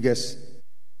 good with figures,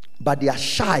 but they are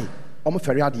shy.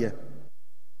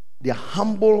 They are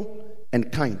humble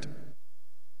and kind.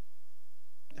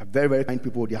 They are very, very kind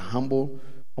people. They are humble,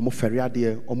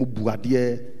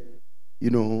 you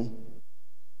know.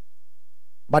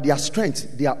 But their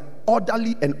strength, they are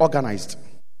orderly and organized.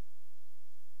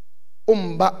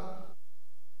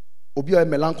 Obi a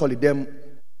melancholy them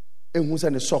who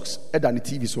send the socks at the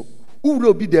TV so. Who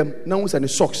will be them now who send the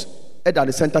socks at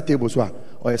the center table so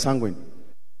or a sanguine.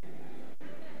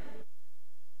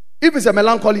 If it's a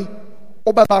melancholy,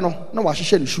 Obano, no, I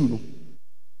should shoe. No.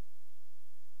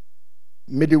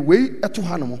 May the way at 2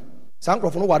 animal. Sanko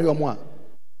for no worry or more.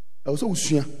 I was so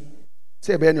soon.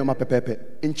 Say, Benny, my pepe.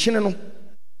 In Chinano,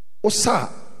 oh, sir.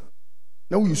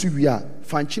 Now you see, we are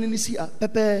fine chinny see a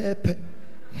pepe.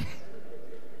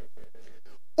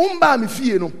 Umba mi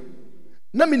fie no.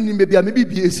 Na me ni maybe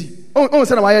BSc. Oh,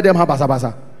 say why them have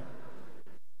basa.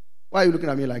 Why are you looking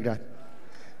at me like that?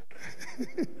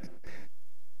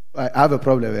 I have a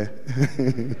problem there.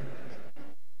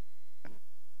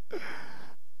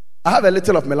 I have a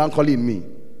little of melancholy in me.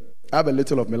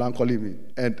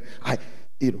 And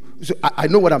so I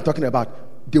know what I'm talking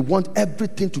about. They want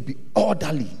everything to be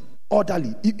orderly.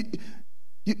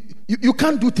 You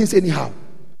can't do things anyhow.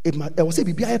 I will say,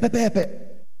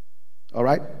 all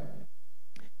right?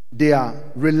 They are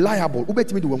reliable.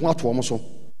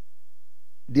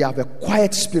 They have a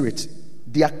quiet spirit.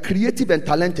 They are creative and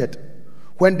talented.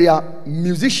 When they are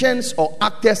musicians or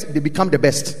actors, they become the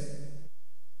best.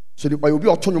 So they will be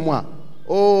autonomous.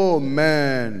 Oh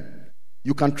man,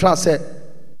 you can trust it.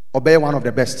 Obey one of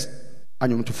the best.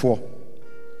 And you need to fall.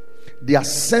 They are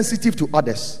sensitive to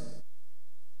others.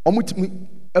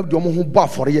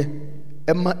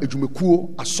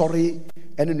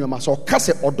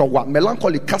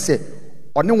 Melancholy kase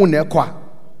or no one ekwa.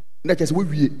 Let us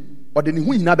we or the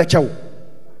who in abechow.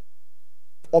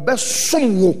 Obe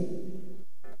somewo.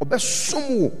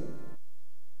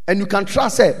 And you can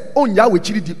trust it. On ya we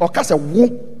chili or kase wo.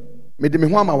 Me de me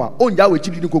ho amawa. On ya we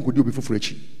chili ni konkodio be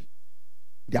fufurechi.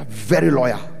 They are very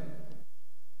loyal.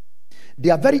 They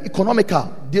are very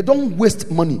economical. They don't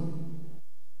waste money.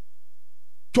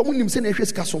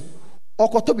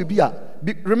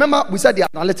 Remember, we said they are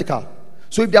analytical.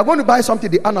 So if they are going to buy something,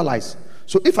 they analyze.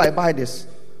 So if I buy this,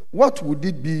 what would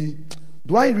it be?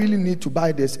 Do I really need to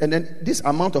buy this? And then this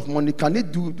amount of money, can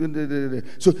it do?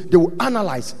 So they will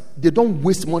analyze. They don't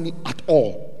waste money at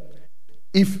all.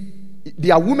 If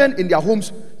there are women in their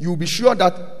homes, you will be sure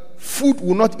that food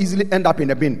will not easily end up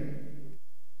in a bin.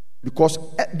 Because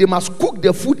they must cook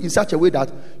the food in such a way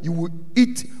that you will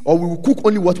eat, or we will cook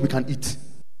only what we can eat.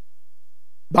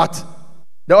 But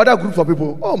the other group of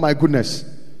people, oh my goodness.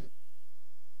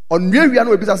 On where we are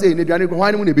no business saying,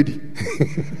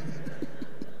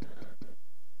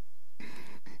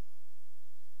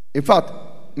 in fact,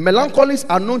 melancholies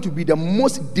are known to be the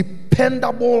most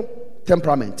dependable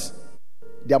temperament.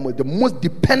 They are the most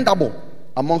dependable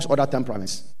amongst other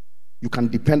temperaments. You can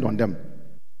depend on them.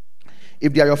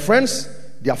 If they are your friends,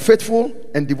 they are faithful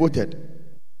and devoted.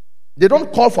 They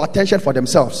don't call for attention for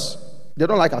themselves. They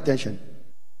don't like attention.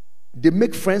 They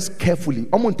make friends carefully.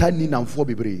 No.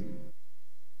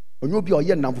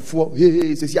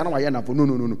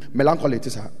 Melancholy it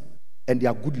is her. And they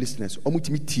are good listeners.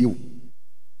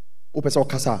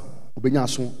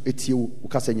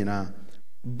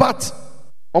 But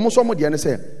almost some of the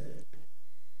say,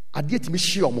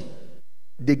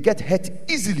 they get hurt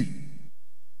easily.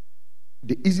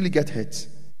 They easily get hurt.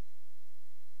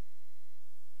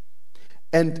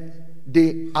 And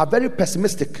they are very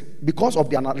pessimistic because of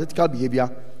their analytical behavior.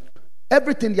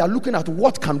 Everything they are looking at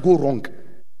what can go wrong.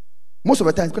 Most of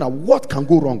the time, looking at what can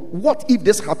go wrong. What if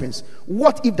this happens?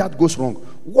 What if that goes wrong?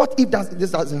 What if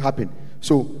this doesn't happen?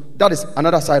 So that is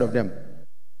another side of them.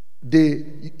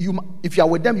 If you are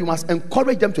with them, you must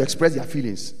encourage them to express their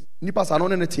feelings.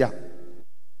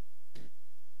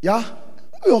 Yeah,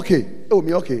 okay. Oh,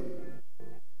 me okay.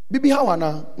 Bibi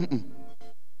hawana.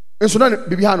 And so now,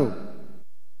 Bibi hano.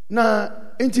 Na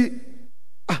enti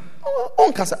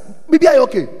on kasa. Bibi are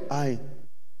okay. Aye.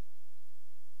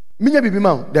 Minya bibi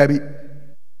ma, Debbie.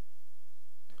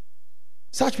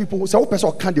 Such people, so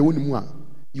person can't they only.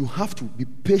 You have to be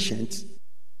patient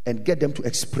and get them to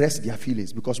express their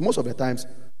feelings, because most of the times,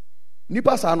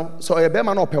 nipa sano so a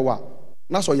bema no pewa.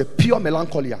 Na so ye pure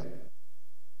melancholia.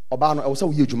 Obano also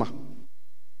ye juma.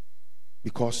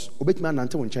 Because obet man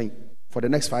nante won chain for the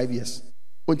next 5 years.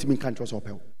 Ontimi kan trust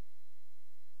opel.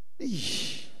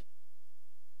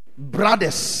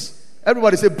 Brothers.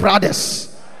 Everybody say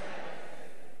brothers.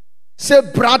 Say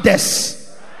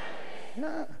brothers.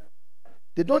 Nah.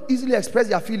 They don't easily express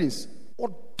their feelings. Or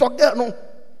talk there no.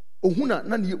 Ohuna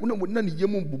nani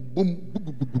yemu boom.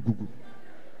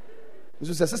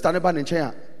 So say sister never in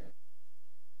chain.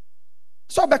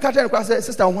 So back and say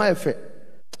sister why fe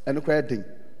and no credit thing.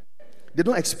 They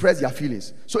don't express their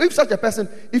feelings. So if such a person,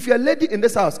 if you're a lady in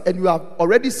this house and you have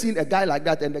already seen a guy like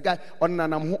that, and the guy on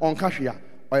kashia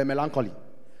or a melancholy,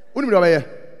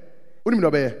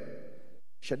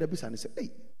 Shedabis and say, hey,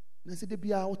 Nancy de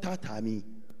Bia Tata me.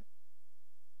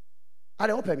 I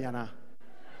don't open me now.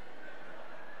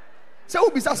 So,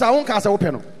 besides, I won't cast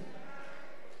open.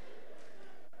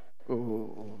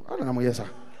 Oh, I don't know, yes, sir.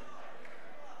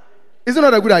 Is it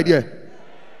not a good idea?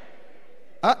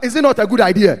 Is it not a good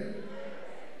idea?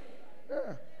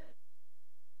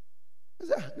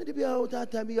 Maybe that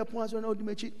time you point on the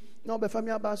mechi. No, be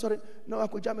family about sorry. No, I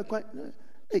could jam quite.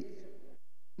 Hey,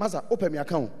 Maza, open your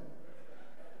account.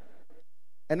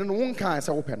 And then one can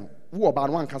say open. Who about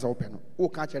one can say open? Who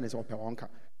can't change open one can?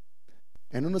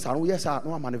 And no, sir, yes, sir,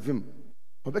 no man of him.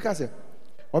 Obeka say,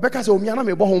 Omiana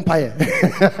me bohom pie.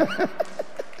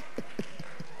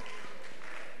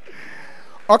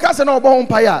 Okase no bohom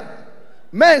pie.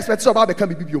 Men expect so about become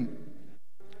bibium.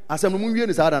 As I'm moving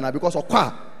is harder because of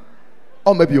qua.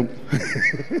 Oh, maybe.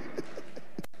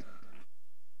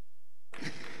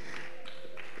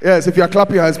 Yes, if you are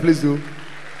clapping your hands, please do.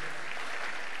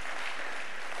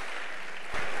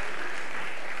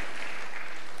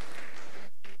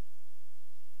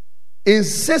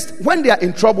 Insist, when they are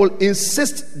in trouble,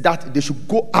 insist that they should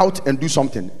go out and do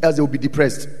something, else they will be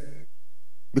depressed.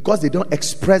 Because they don't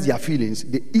express their feelings,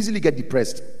 they easily get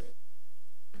depressed.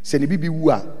 Say,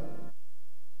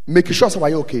 make sure so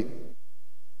are okay.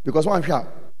 Because one here,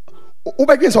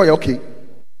 obedience are okay,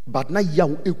 but now you are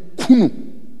kunu.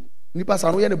 Nipa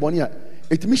sa no ye ne boni a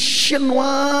etimi hye no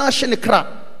a hye ne kra.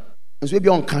 Nso e bi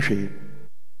on ka hwe.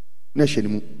 Na hye ne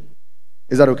mu.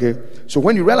 Is that okay? So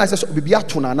when you realize that bibi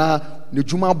atona na ne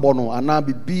djuma bono ana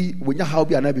bibi wonya how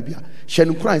bi ana bibi a hye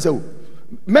ne kra say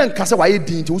men ka say why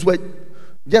din ti wo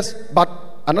yes, but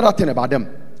another thing about them,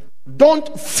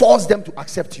 don't force them to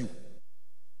accept you.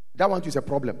 That one is a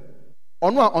problem.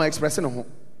 Ono on expressing ho.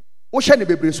 O hye ne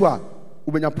bebre so a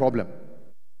wo benya problem.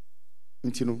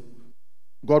 Intino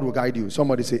God will guide you.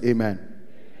 Somebody say amen.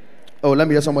 Oh, let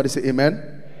me hear somebody say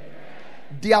amen.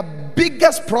 Their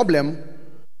biggest problem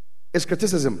is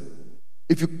criticism.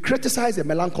 If you criticize a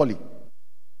melancholy,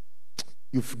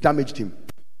 you've damaged him.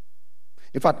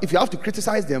 In fact, if you have to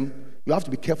criticize them, you have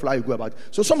to be careful how you go about it.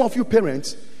 So some of you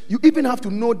parents, you even have to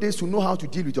know this to know how to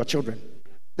deal with your children.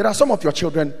 There are some of your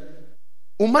children,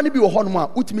 umani bi wo hono a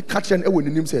utimi ka kire no e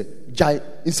woninim se jai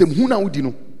nsem hu na wodi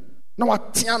no na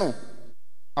watia no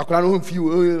akora no mfi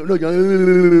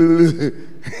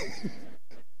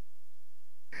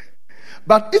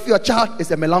But if your child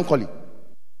is a melancholy,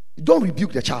 don't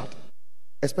rebuke the child,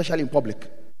 especially in public.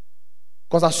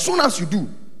 Because as soon as you do,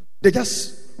 they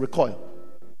just recoil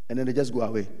and then they just go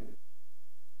away.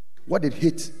 What they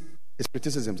hate is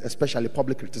criticisms, especially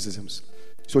public criticisms.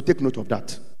 So take note of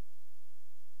that.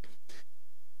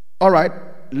 All right,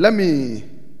 let me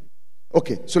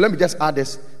just add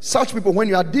this. Such people, when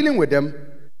you are dealing with them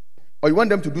or you want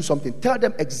them to do something, tell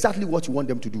them exactly what you want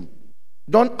them to do.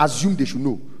 Don't assume they should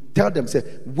know. Tell them, say,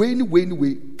 way,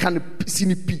 can see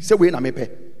me, say, way, na mepe.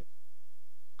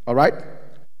 All right?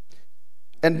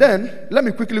 And then, let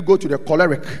me quickly go to the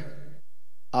choleric.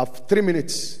 I have 3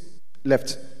 minutes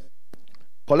left.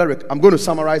 Choleric. I'm going to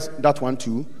summarize that one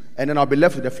too, and then I'll be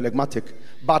left with the phlegmatic.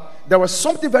 But there was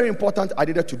something very important I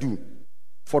needed to do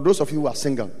for those of you who are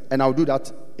single, and I'll do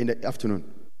that in the afternoon.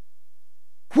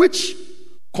 Which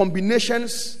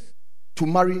combinations to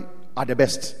marry are the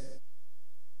best?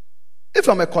 If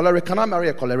I'm a choleric, can I marry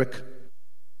a choleric?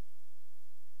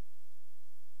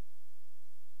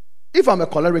 If I'm a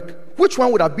choleric, which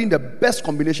one would have been the best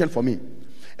combination for me?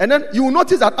 And then you will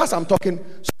notice that as I'm talking,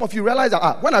 some of you realize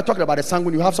that when I talked about the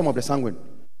sanguine, you have some of the sanguine.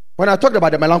 When I talked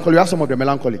about the melancholy, you have some of the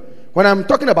melancholy. When I'm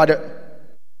talking about the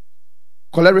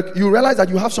choleric, you realize that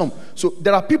you have some. So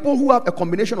there are people who have a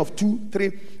combination of 2,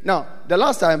 3. Now, the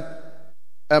last time,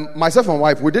 myself and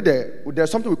my wife,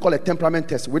 there's something we call a temperament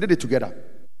test. We did it together.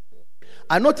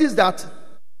 I noticed that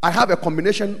I have a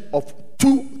combination of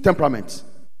 2 temperaments.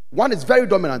 One is very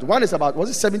dominant. One is about, was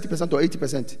it 70% or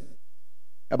 80%?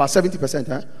 About 70%.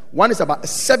 Huh? One is about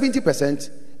 70%,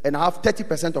 and I have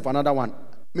 30% of another one.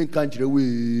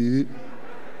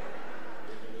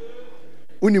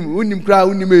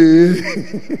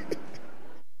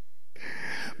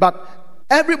 But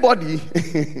everybody,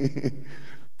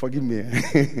 forgive me,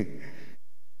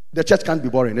 the church can't be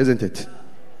boring, isn't it?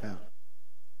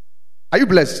 Are you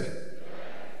blessed?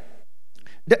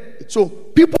 So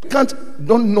people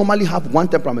don't normally have one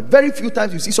temperament. Very few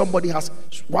times you see somebody has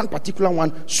one particular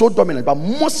one so dominant, but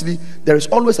mostly there is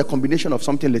always a combination of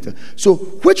something later. So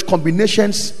which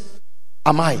combinations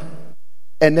am I?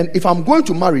 And then if I'm going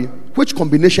to marry, which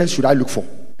combinations should I look for?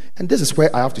 And this is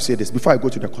where I have to say this before I go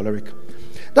to the choleric.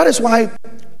 That is why,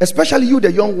 especially you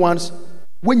the young ones,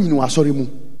 when you know sorry mu,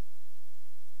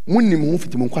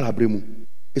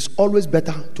 it's always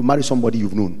better to marry somebody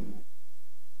you've known.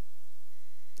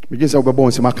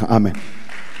 Amen.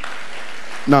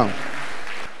 Now,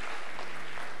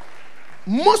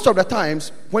 most of the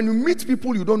times, when you meet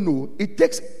people you don't know, it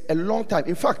takes a long time.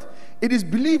 In fact, it is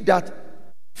believed that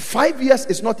 5 years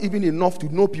is not even enough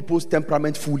to know people's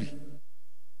temperament fully.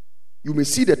 You may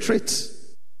see the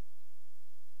traits.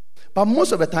 But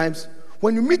most of the times,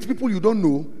 when you meet people you don't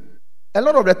know, a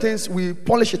lot of the things, we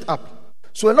polish it up.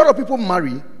 So a lot of people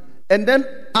marry, and then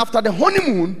after the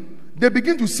honeymoon, they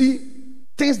begin to see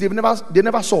things they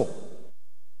never saw.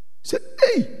 Say,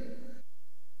 hey,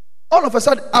 all of a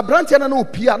sudden, a brand no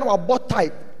pia, no bought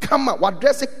type, come on, what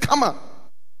dress it, come on.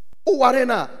 Oh,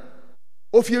 warena,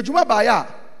 of your juma baya,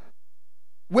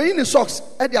 we're in the socks,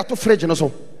 and they are too fridge and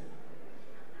so.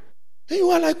 And you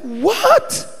are like,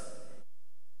 what?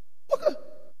 Okay.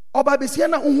 Oba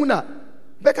besiana uhuna,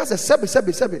 Becca said,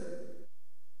 sebi.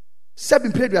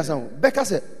 Seven previous sound. Becca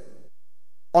said,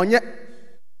 on yet.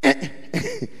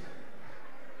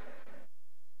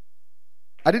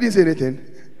 I didn't say anything.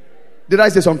 Did I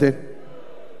say something?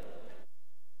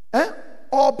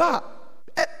 Oba,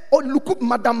 look up,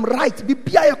 Madam Right, be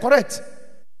PIA correct.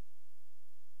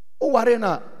 Oh,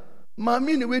 Warena,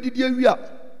 Mammy, where did you are?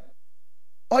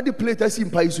 All the plate I see in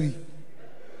Paisui.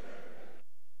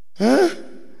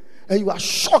 And you are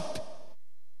shocked.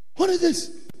 What is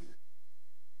this?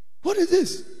 What is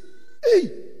this?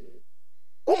 Hey,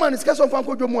 woman is castle from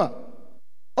Kojomoa.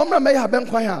 Omra may have been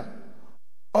quiet.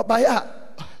 Or by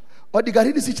or the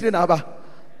Garidi Sicilian Aba.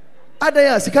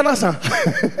 Adaya Sikanasa.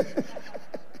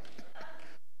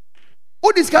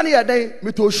 Oh, this can a day,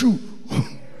 me to shoe.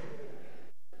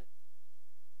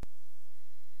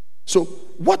 So,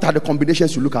 what are the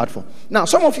combinations you look out for? Now,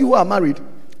 some of you who are married,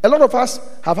 a lot of us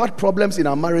have had problems in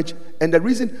our marriage, and the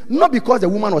reason, not because the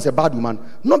woman was a bad woman,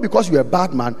 not because you're a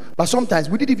bad man, but sometimes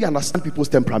we didn't even understand people's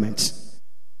temperaments.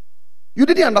 You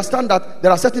didn't understand that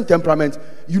there are certain temperaments,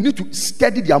 you need to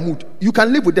steady their mood. You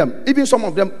can live with them. Even some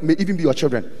of them may even be your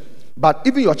children. But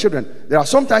even your children, there are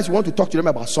sometimes you want to talk to them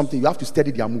about something, you have to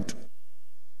steady their mood.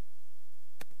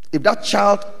 If that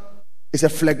child is a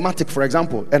phlegmatic, for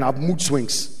example, and have mood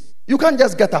swings, you can't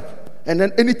just get up and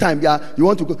then anytime you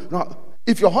want to go. No.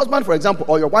 If your husband, for example,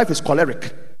 or your wife is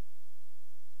choleric,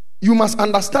 you must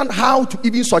understand how to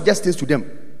even suggest things to them.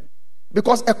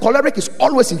 Because a choleric is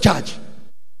always in charge.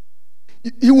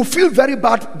 He will feel very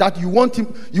bad that you want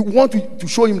to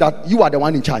show him that you are the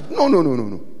one in charge. No.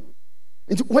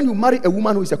 When you marry a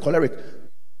woman who is a choleric,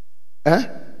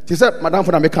 she said, Madam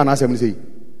for American answer me say,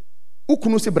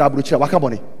 Ukunu se brabrucha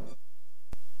wakabone.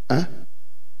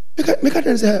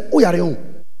 Make say, oh yare.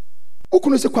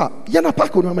 Ukunu se kwa yana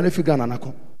pako no mane figana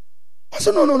nako. I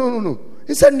said, no.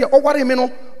 He said, oh worry me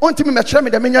no, onti me metre me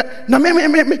de menya na me.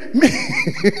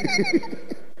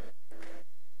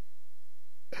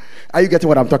 Are you getting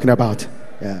what I'm talking about?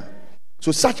 Yeah.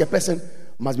 So such a person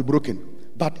must be broken.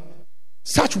 But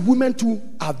such women too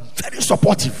are very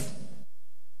supportive.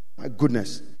 My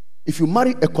goodness. If you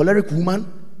marry a choleric woman,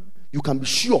 you can be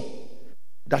sure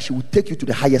that she will take you to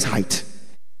the highest height.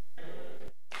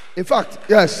 In fact,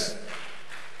 yes.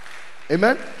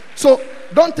 Amen. So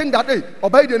don't think that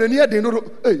obey the near the no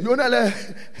you know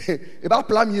about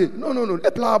plan ye. No.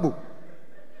 A plabo.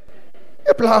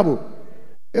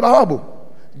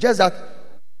 Just that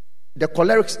the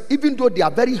cholerics, even though they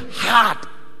are very hard,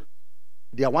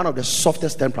 they are one of the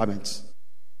softest temperaments.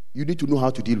 You need to know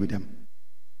how to deal with them.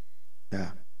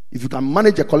 Yeah. If you can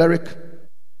manage a choleric.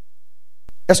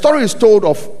 A story is told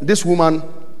of this woman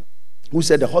who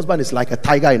said the husband is like a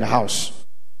tiger in the house.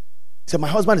 He said, my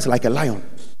husband is like a lion.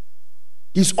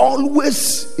 He's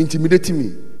always intimidating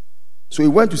me. So he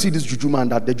went to see this juju man,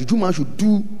 that the juju man should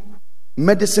do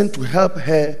medicine to help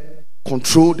her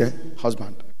control the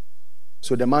husband.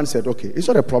 So the man said, okay, it's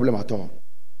not a problem at all.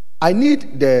 I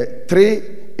need the 3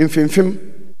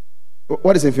 infimfim.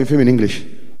 What is infimfim in English?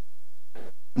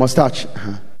 Mustache.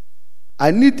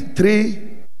 I need 3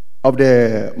 of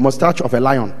the mustache of a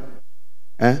lion.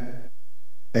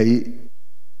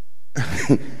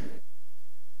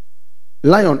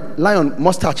 Lion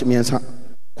mustache means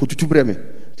kututubreme.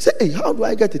 He said, hey, how do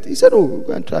I get it? He said, oh,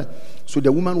 go and try. So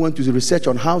the woman went to research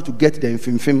on how to get the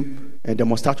infimfim and the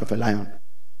mustache of a lion.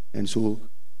 And so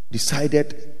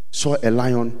saw a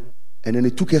lion, and then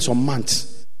it took her some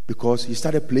months because he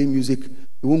started playing music.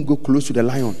 He won't go close to the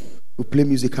lion. We play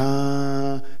music,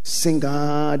 sing,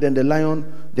 then the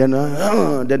lion, then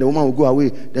the woman will go away.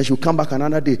 Then she will come back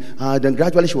another day. Then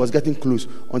gradually she was getting close.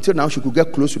 Until now she could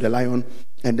get close to the lion.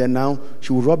 And then now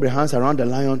she will rub her hands around the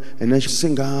lion. And then she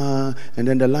sing, and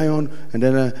then the lion. And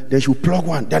then she will plug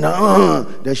one.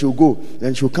 Then she will go.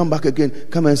 Then she will come back again.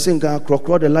 Come and sing,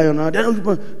 crow the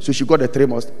lion. So she got the 3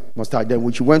 mustache. Then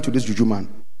when she went to this juju man.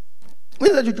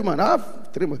 Where's the juju man? I have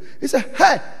 3 mustache. He said,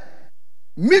 hey.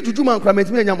 Me juju man kra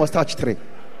metime nya mustache 3.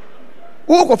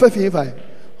 Wo ko fa fi fa.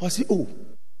 O si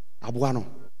aboa no.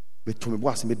 Me to me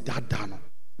boas me dada no.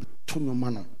 Me to nyoma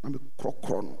no. Na me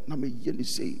krokro no. Na me ye ni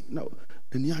sei. Na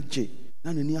ni age.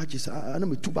 Na ni age sa na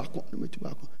me tu baako.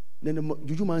 Then the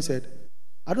juju man said,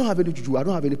 I don't have any juju. I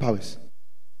don't have any powers.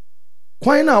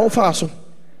 Kwan na wo fa so.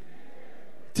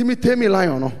 Timi temi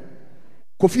lion no.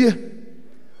 Kofie.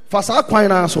 Fa sa kwan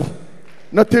na so.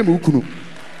 Na temi ukunu.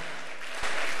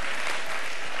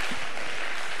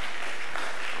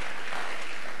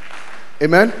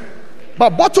 Amen.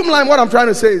 But bottom line, what I'm trying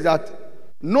to say is that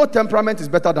no temperament is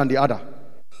better than the other.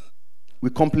 We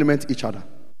complement each other.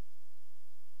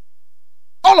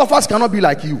 All of us cannot be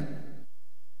like you.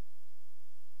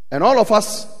 And all of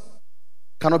us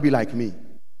cannot be like me.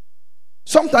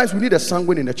 Sometimes we need a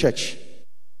sanguine in the church.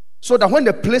 So that when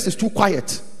the place is too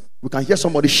quiet, we can hear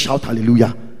somebody shout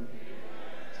hallelujah.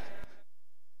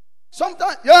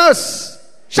 Sometimes,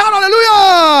 yes, shout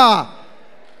hallelujah.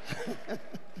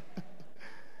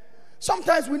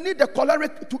 Sometimes we need the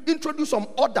choleric to introduce some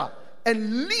order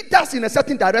and lead us in a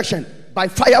certain direction. By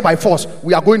fire, by force,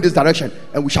 we are going this direction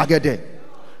and we shall get there.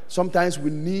 Sometimes we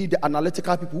need the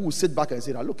analytical people who will sit back and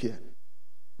say, look here,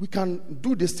 we can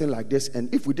do this thing like this,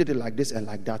 and if we did it like this and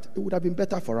like that, it would have been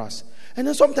better for us. And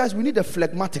then sometimes we need the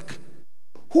phlegmatic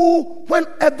who, when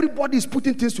everybody is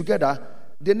putting things together,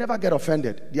 they never get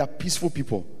offended. They are peaceful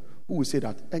people who will say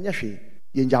that.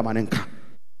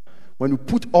 When we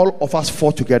put all of us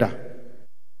 4 together,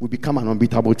 we become an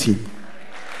unbeatable team.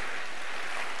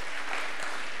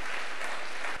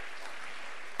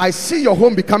 I see your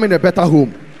home becoming a better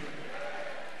home.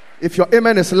 If your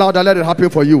amen is louder, let it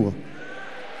happen for you.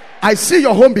 I see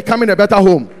your home becoming a better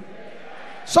home.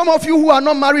 Some of you who are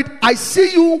not married, I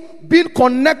see you being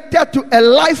connected to a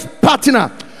life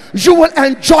partner. You will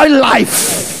enjoy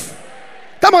life.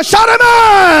 Come on, shout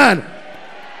amen.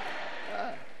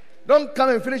 Don't come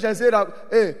and finish and say that,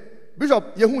 hey,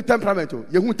 Bishop, you temperament.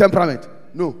 You temperament.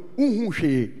 No.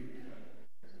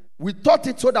 We taught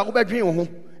it so that we dream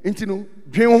into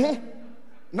dream.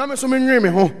 Now me so many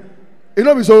dream home. You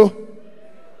know me so.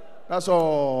 That's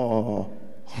all.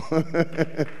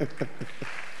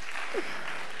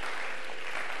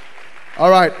 All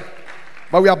right.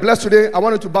 But we are blessed today. I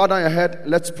want you to bow down your head.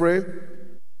 Let's pray.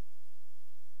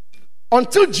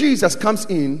 Until Jesus comes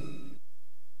in,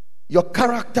 your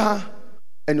character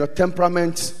and your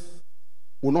temperament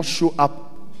will not show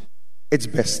up its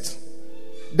best.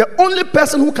 The only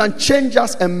person who can change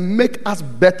us and make us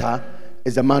better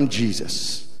is the man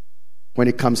Jesus when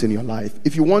he comes in your life.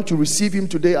 If you want to receive him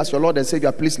today as your Lord and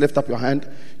Savior, please lift up your hand.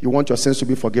 You want your sins to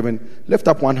be forgiven, lift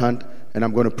up one hand and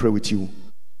I'm going to pray with you.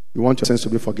 You want your sins to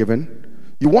be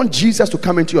forgiven? You want Jesus to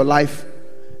come into your life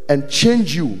and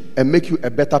change you and make you a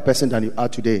better person than you are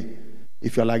today?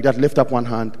 If you're like that, lift up one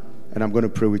hand and I'm going to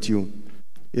pray with you.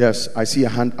 Yes, I see a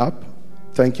hand up.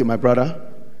 Thank you, my brother.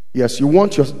 Yes, you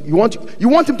want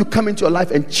him to come into your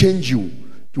life and change you.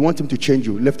 You want him to change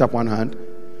you. Lift up one hand.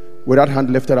 With that hand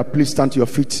lifted up, please stand to your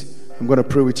feet. I'm going to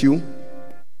pray with you.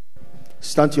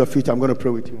 Stand to your feet. I'm going to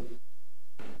pray with you.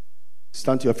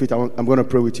 Stand to your feet. I'm going to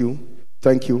pray with you.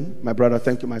 Thank you, my brother.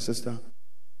 Thank you, my sister.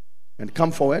 And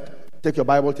come forward. Take your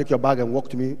Bible, take your bag, and walk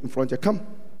to me in front of you. Come.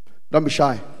 Don't be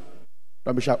shy.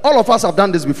 Don't be shy. All of us have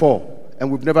done this before,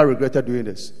 and we've never regretted doing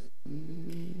this.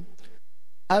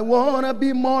 I want to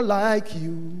be more like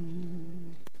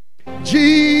you,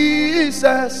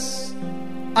 Jesus.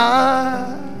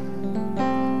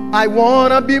 I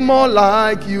want to be more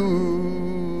like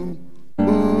you.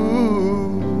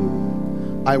 Ooh.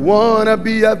 I want to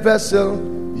be a vessel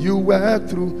you work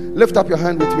through. Lift up your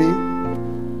hand with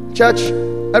me. Church,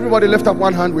 everybody lift up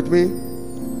one hand with me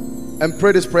and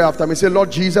pray this prayer after me. Say, Lord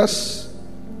Jesus,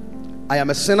 I am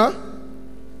a sinner.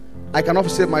 I cannot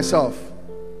save myself.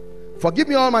 Forgive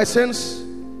me all my sins.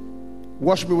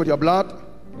 Wash me with your blood.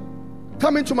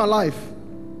 Come into my life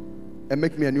and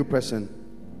make me a new person.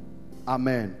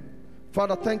 Amen.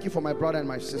 Father, thank you for my brother and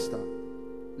my sister.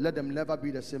 Let them never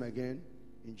be the same again.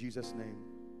 In Jesus' name,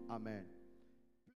 amen.